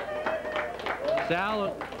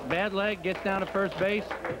 Sal, bad leg, gets down to first base.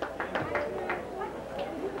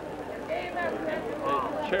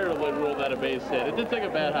 Charitably ruled that a base hit. It did take a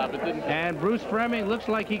bad hop. It didn't. And Bruce Fremming looks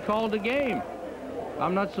like he called the game.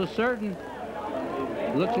 I'm not so certain.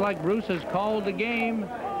 Looks like Bruce has called the game.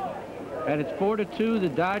 And it's 4-2. The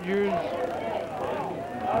Dodgers.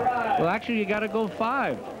 Well, actually, you got to go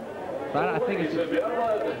 5. But I think it's.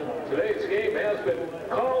 Today's game has been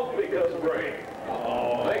called because of rain.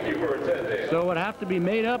 Thank you for attending. So it would have to be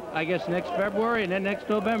made up, I guess, next February and then next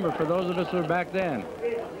November for those of us who are back then.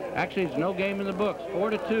 Actually, it's no game in the books.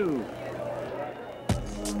 4-2.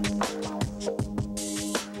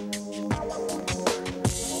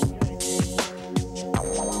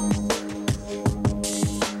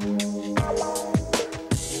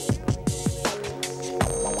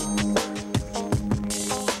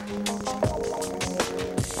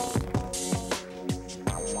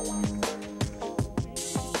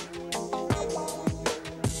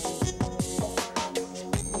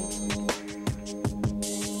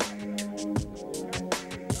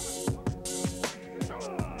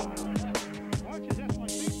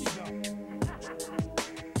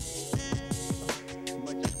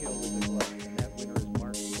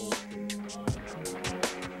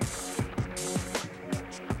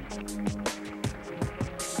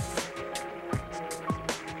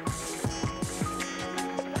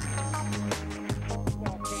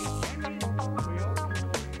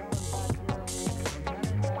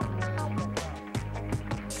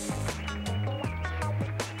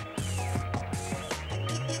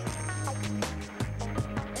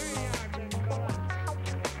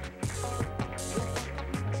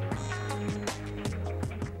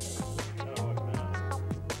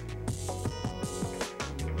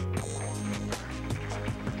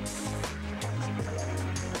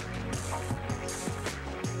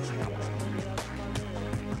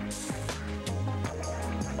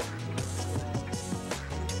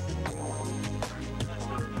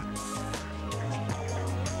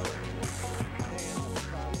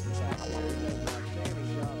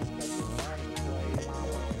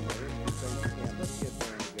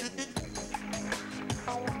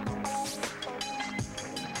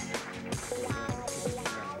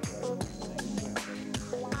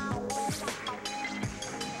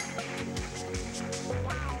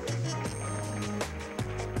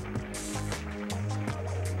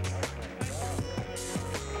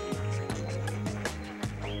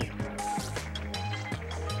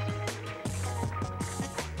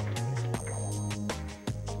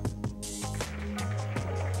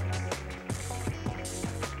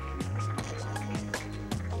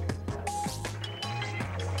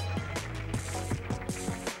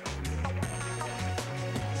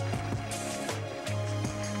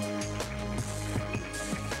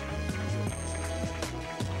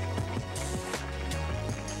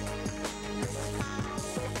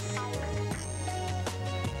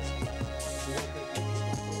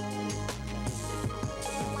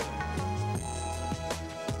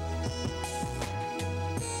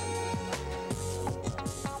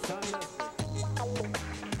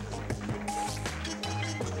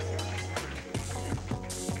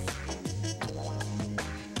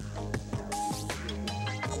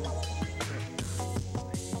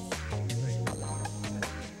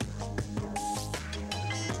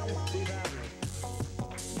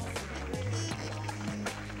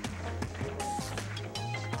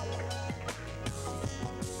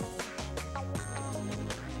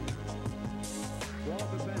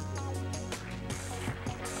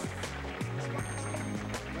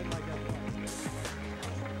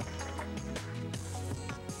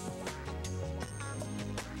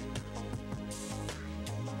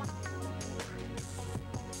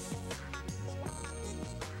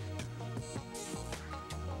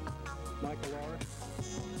 Laura.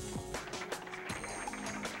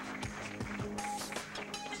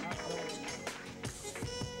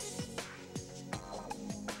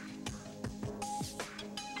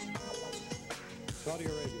 Saudi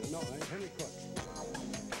Arabia. No, Henry Cook.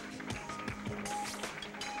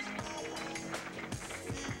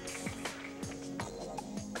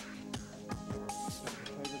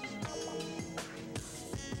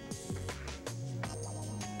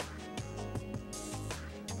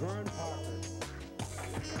 Vern Parker.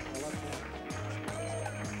 The left hand.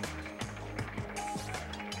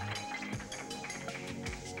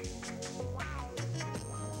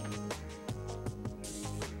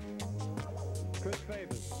 Chris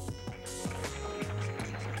Favors.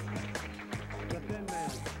 The thin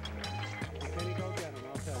man. Can he go get him?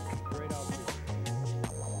 I'll tell you. Great outfit.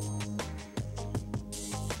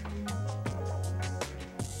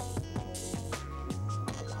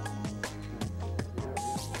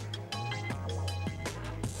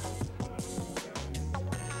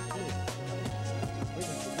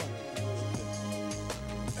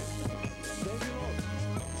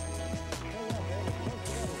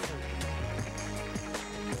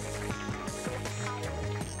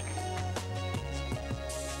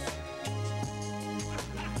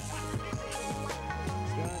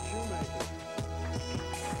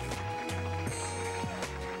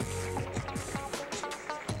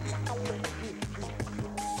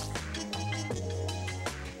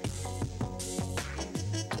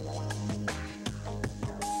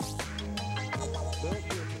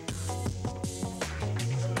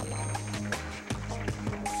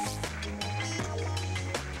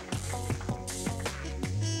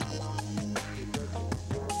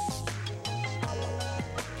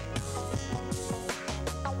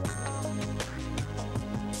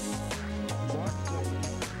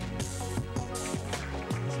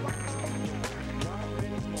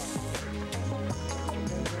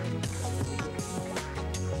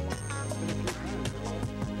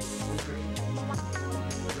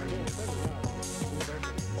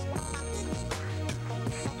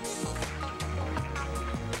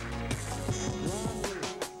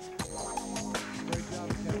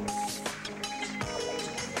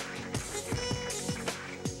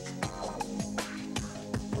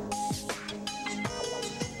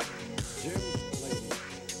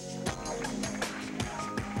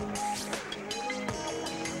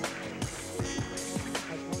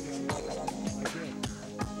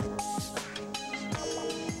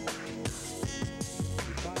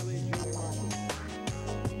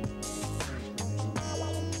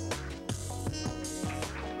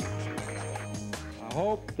 I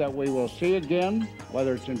hope that we will see again,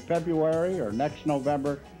 whether it's in February or next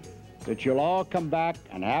November, that you'll all come back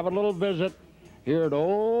and have a little visit here at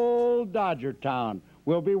old Dodgertown.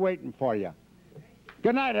 We'll be waiting for you.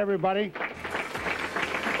 Good night, everybody.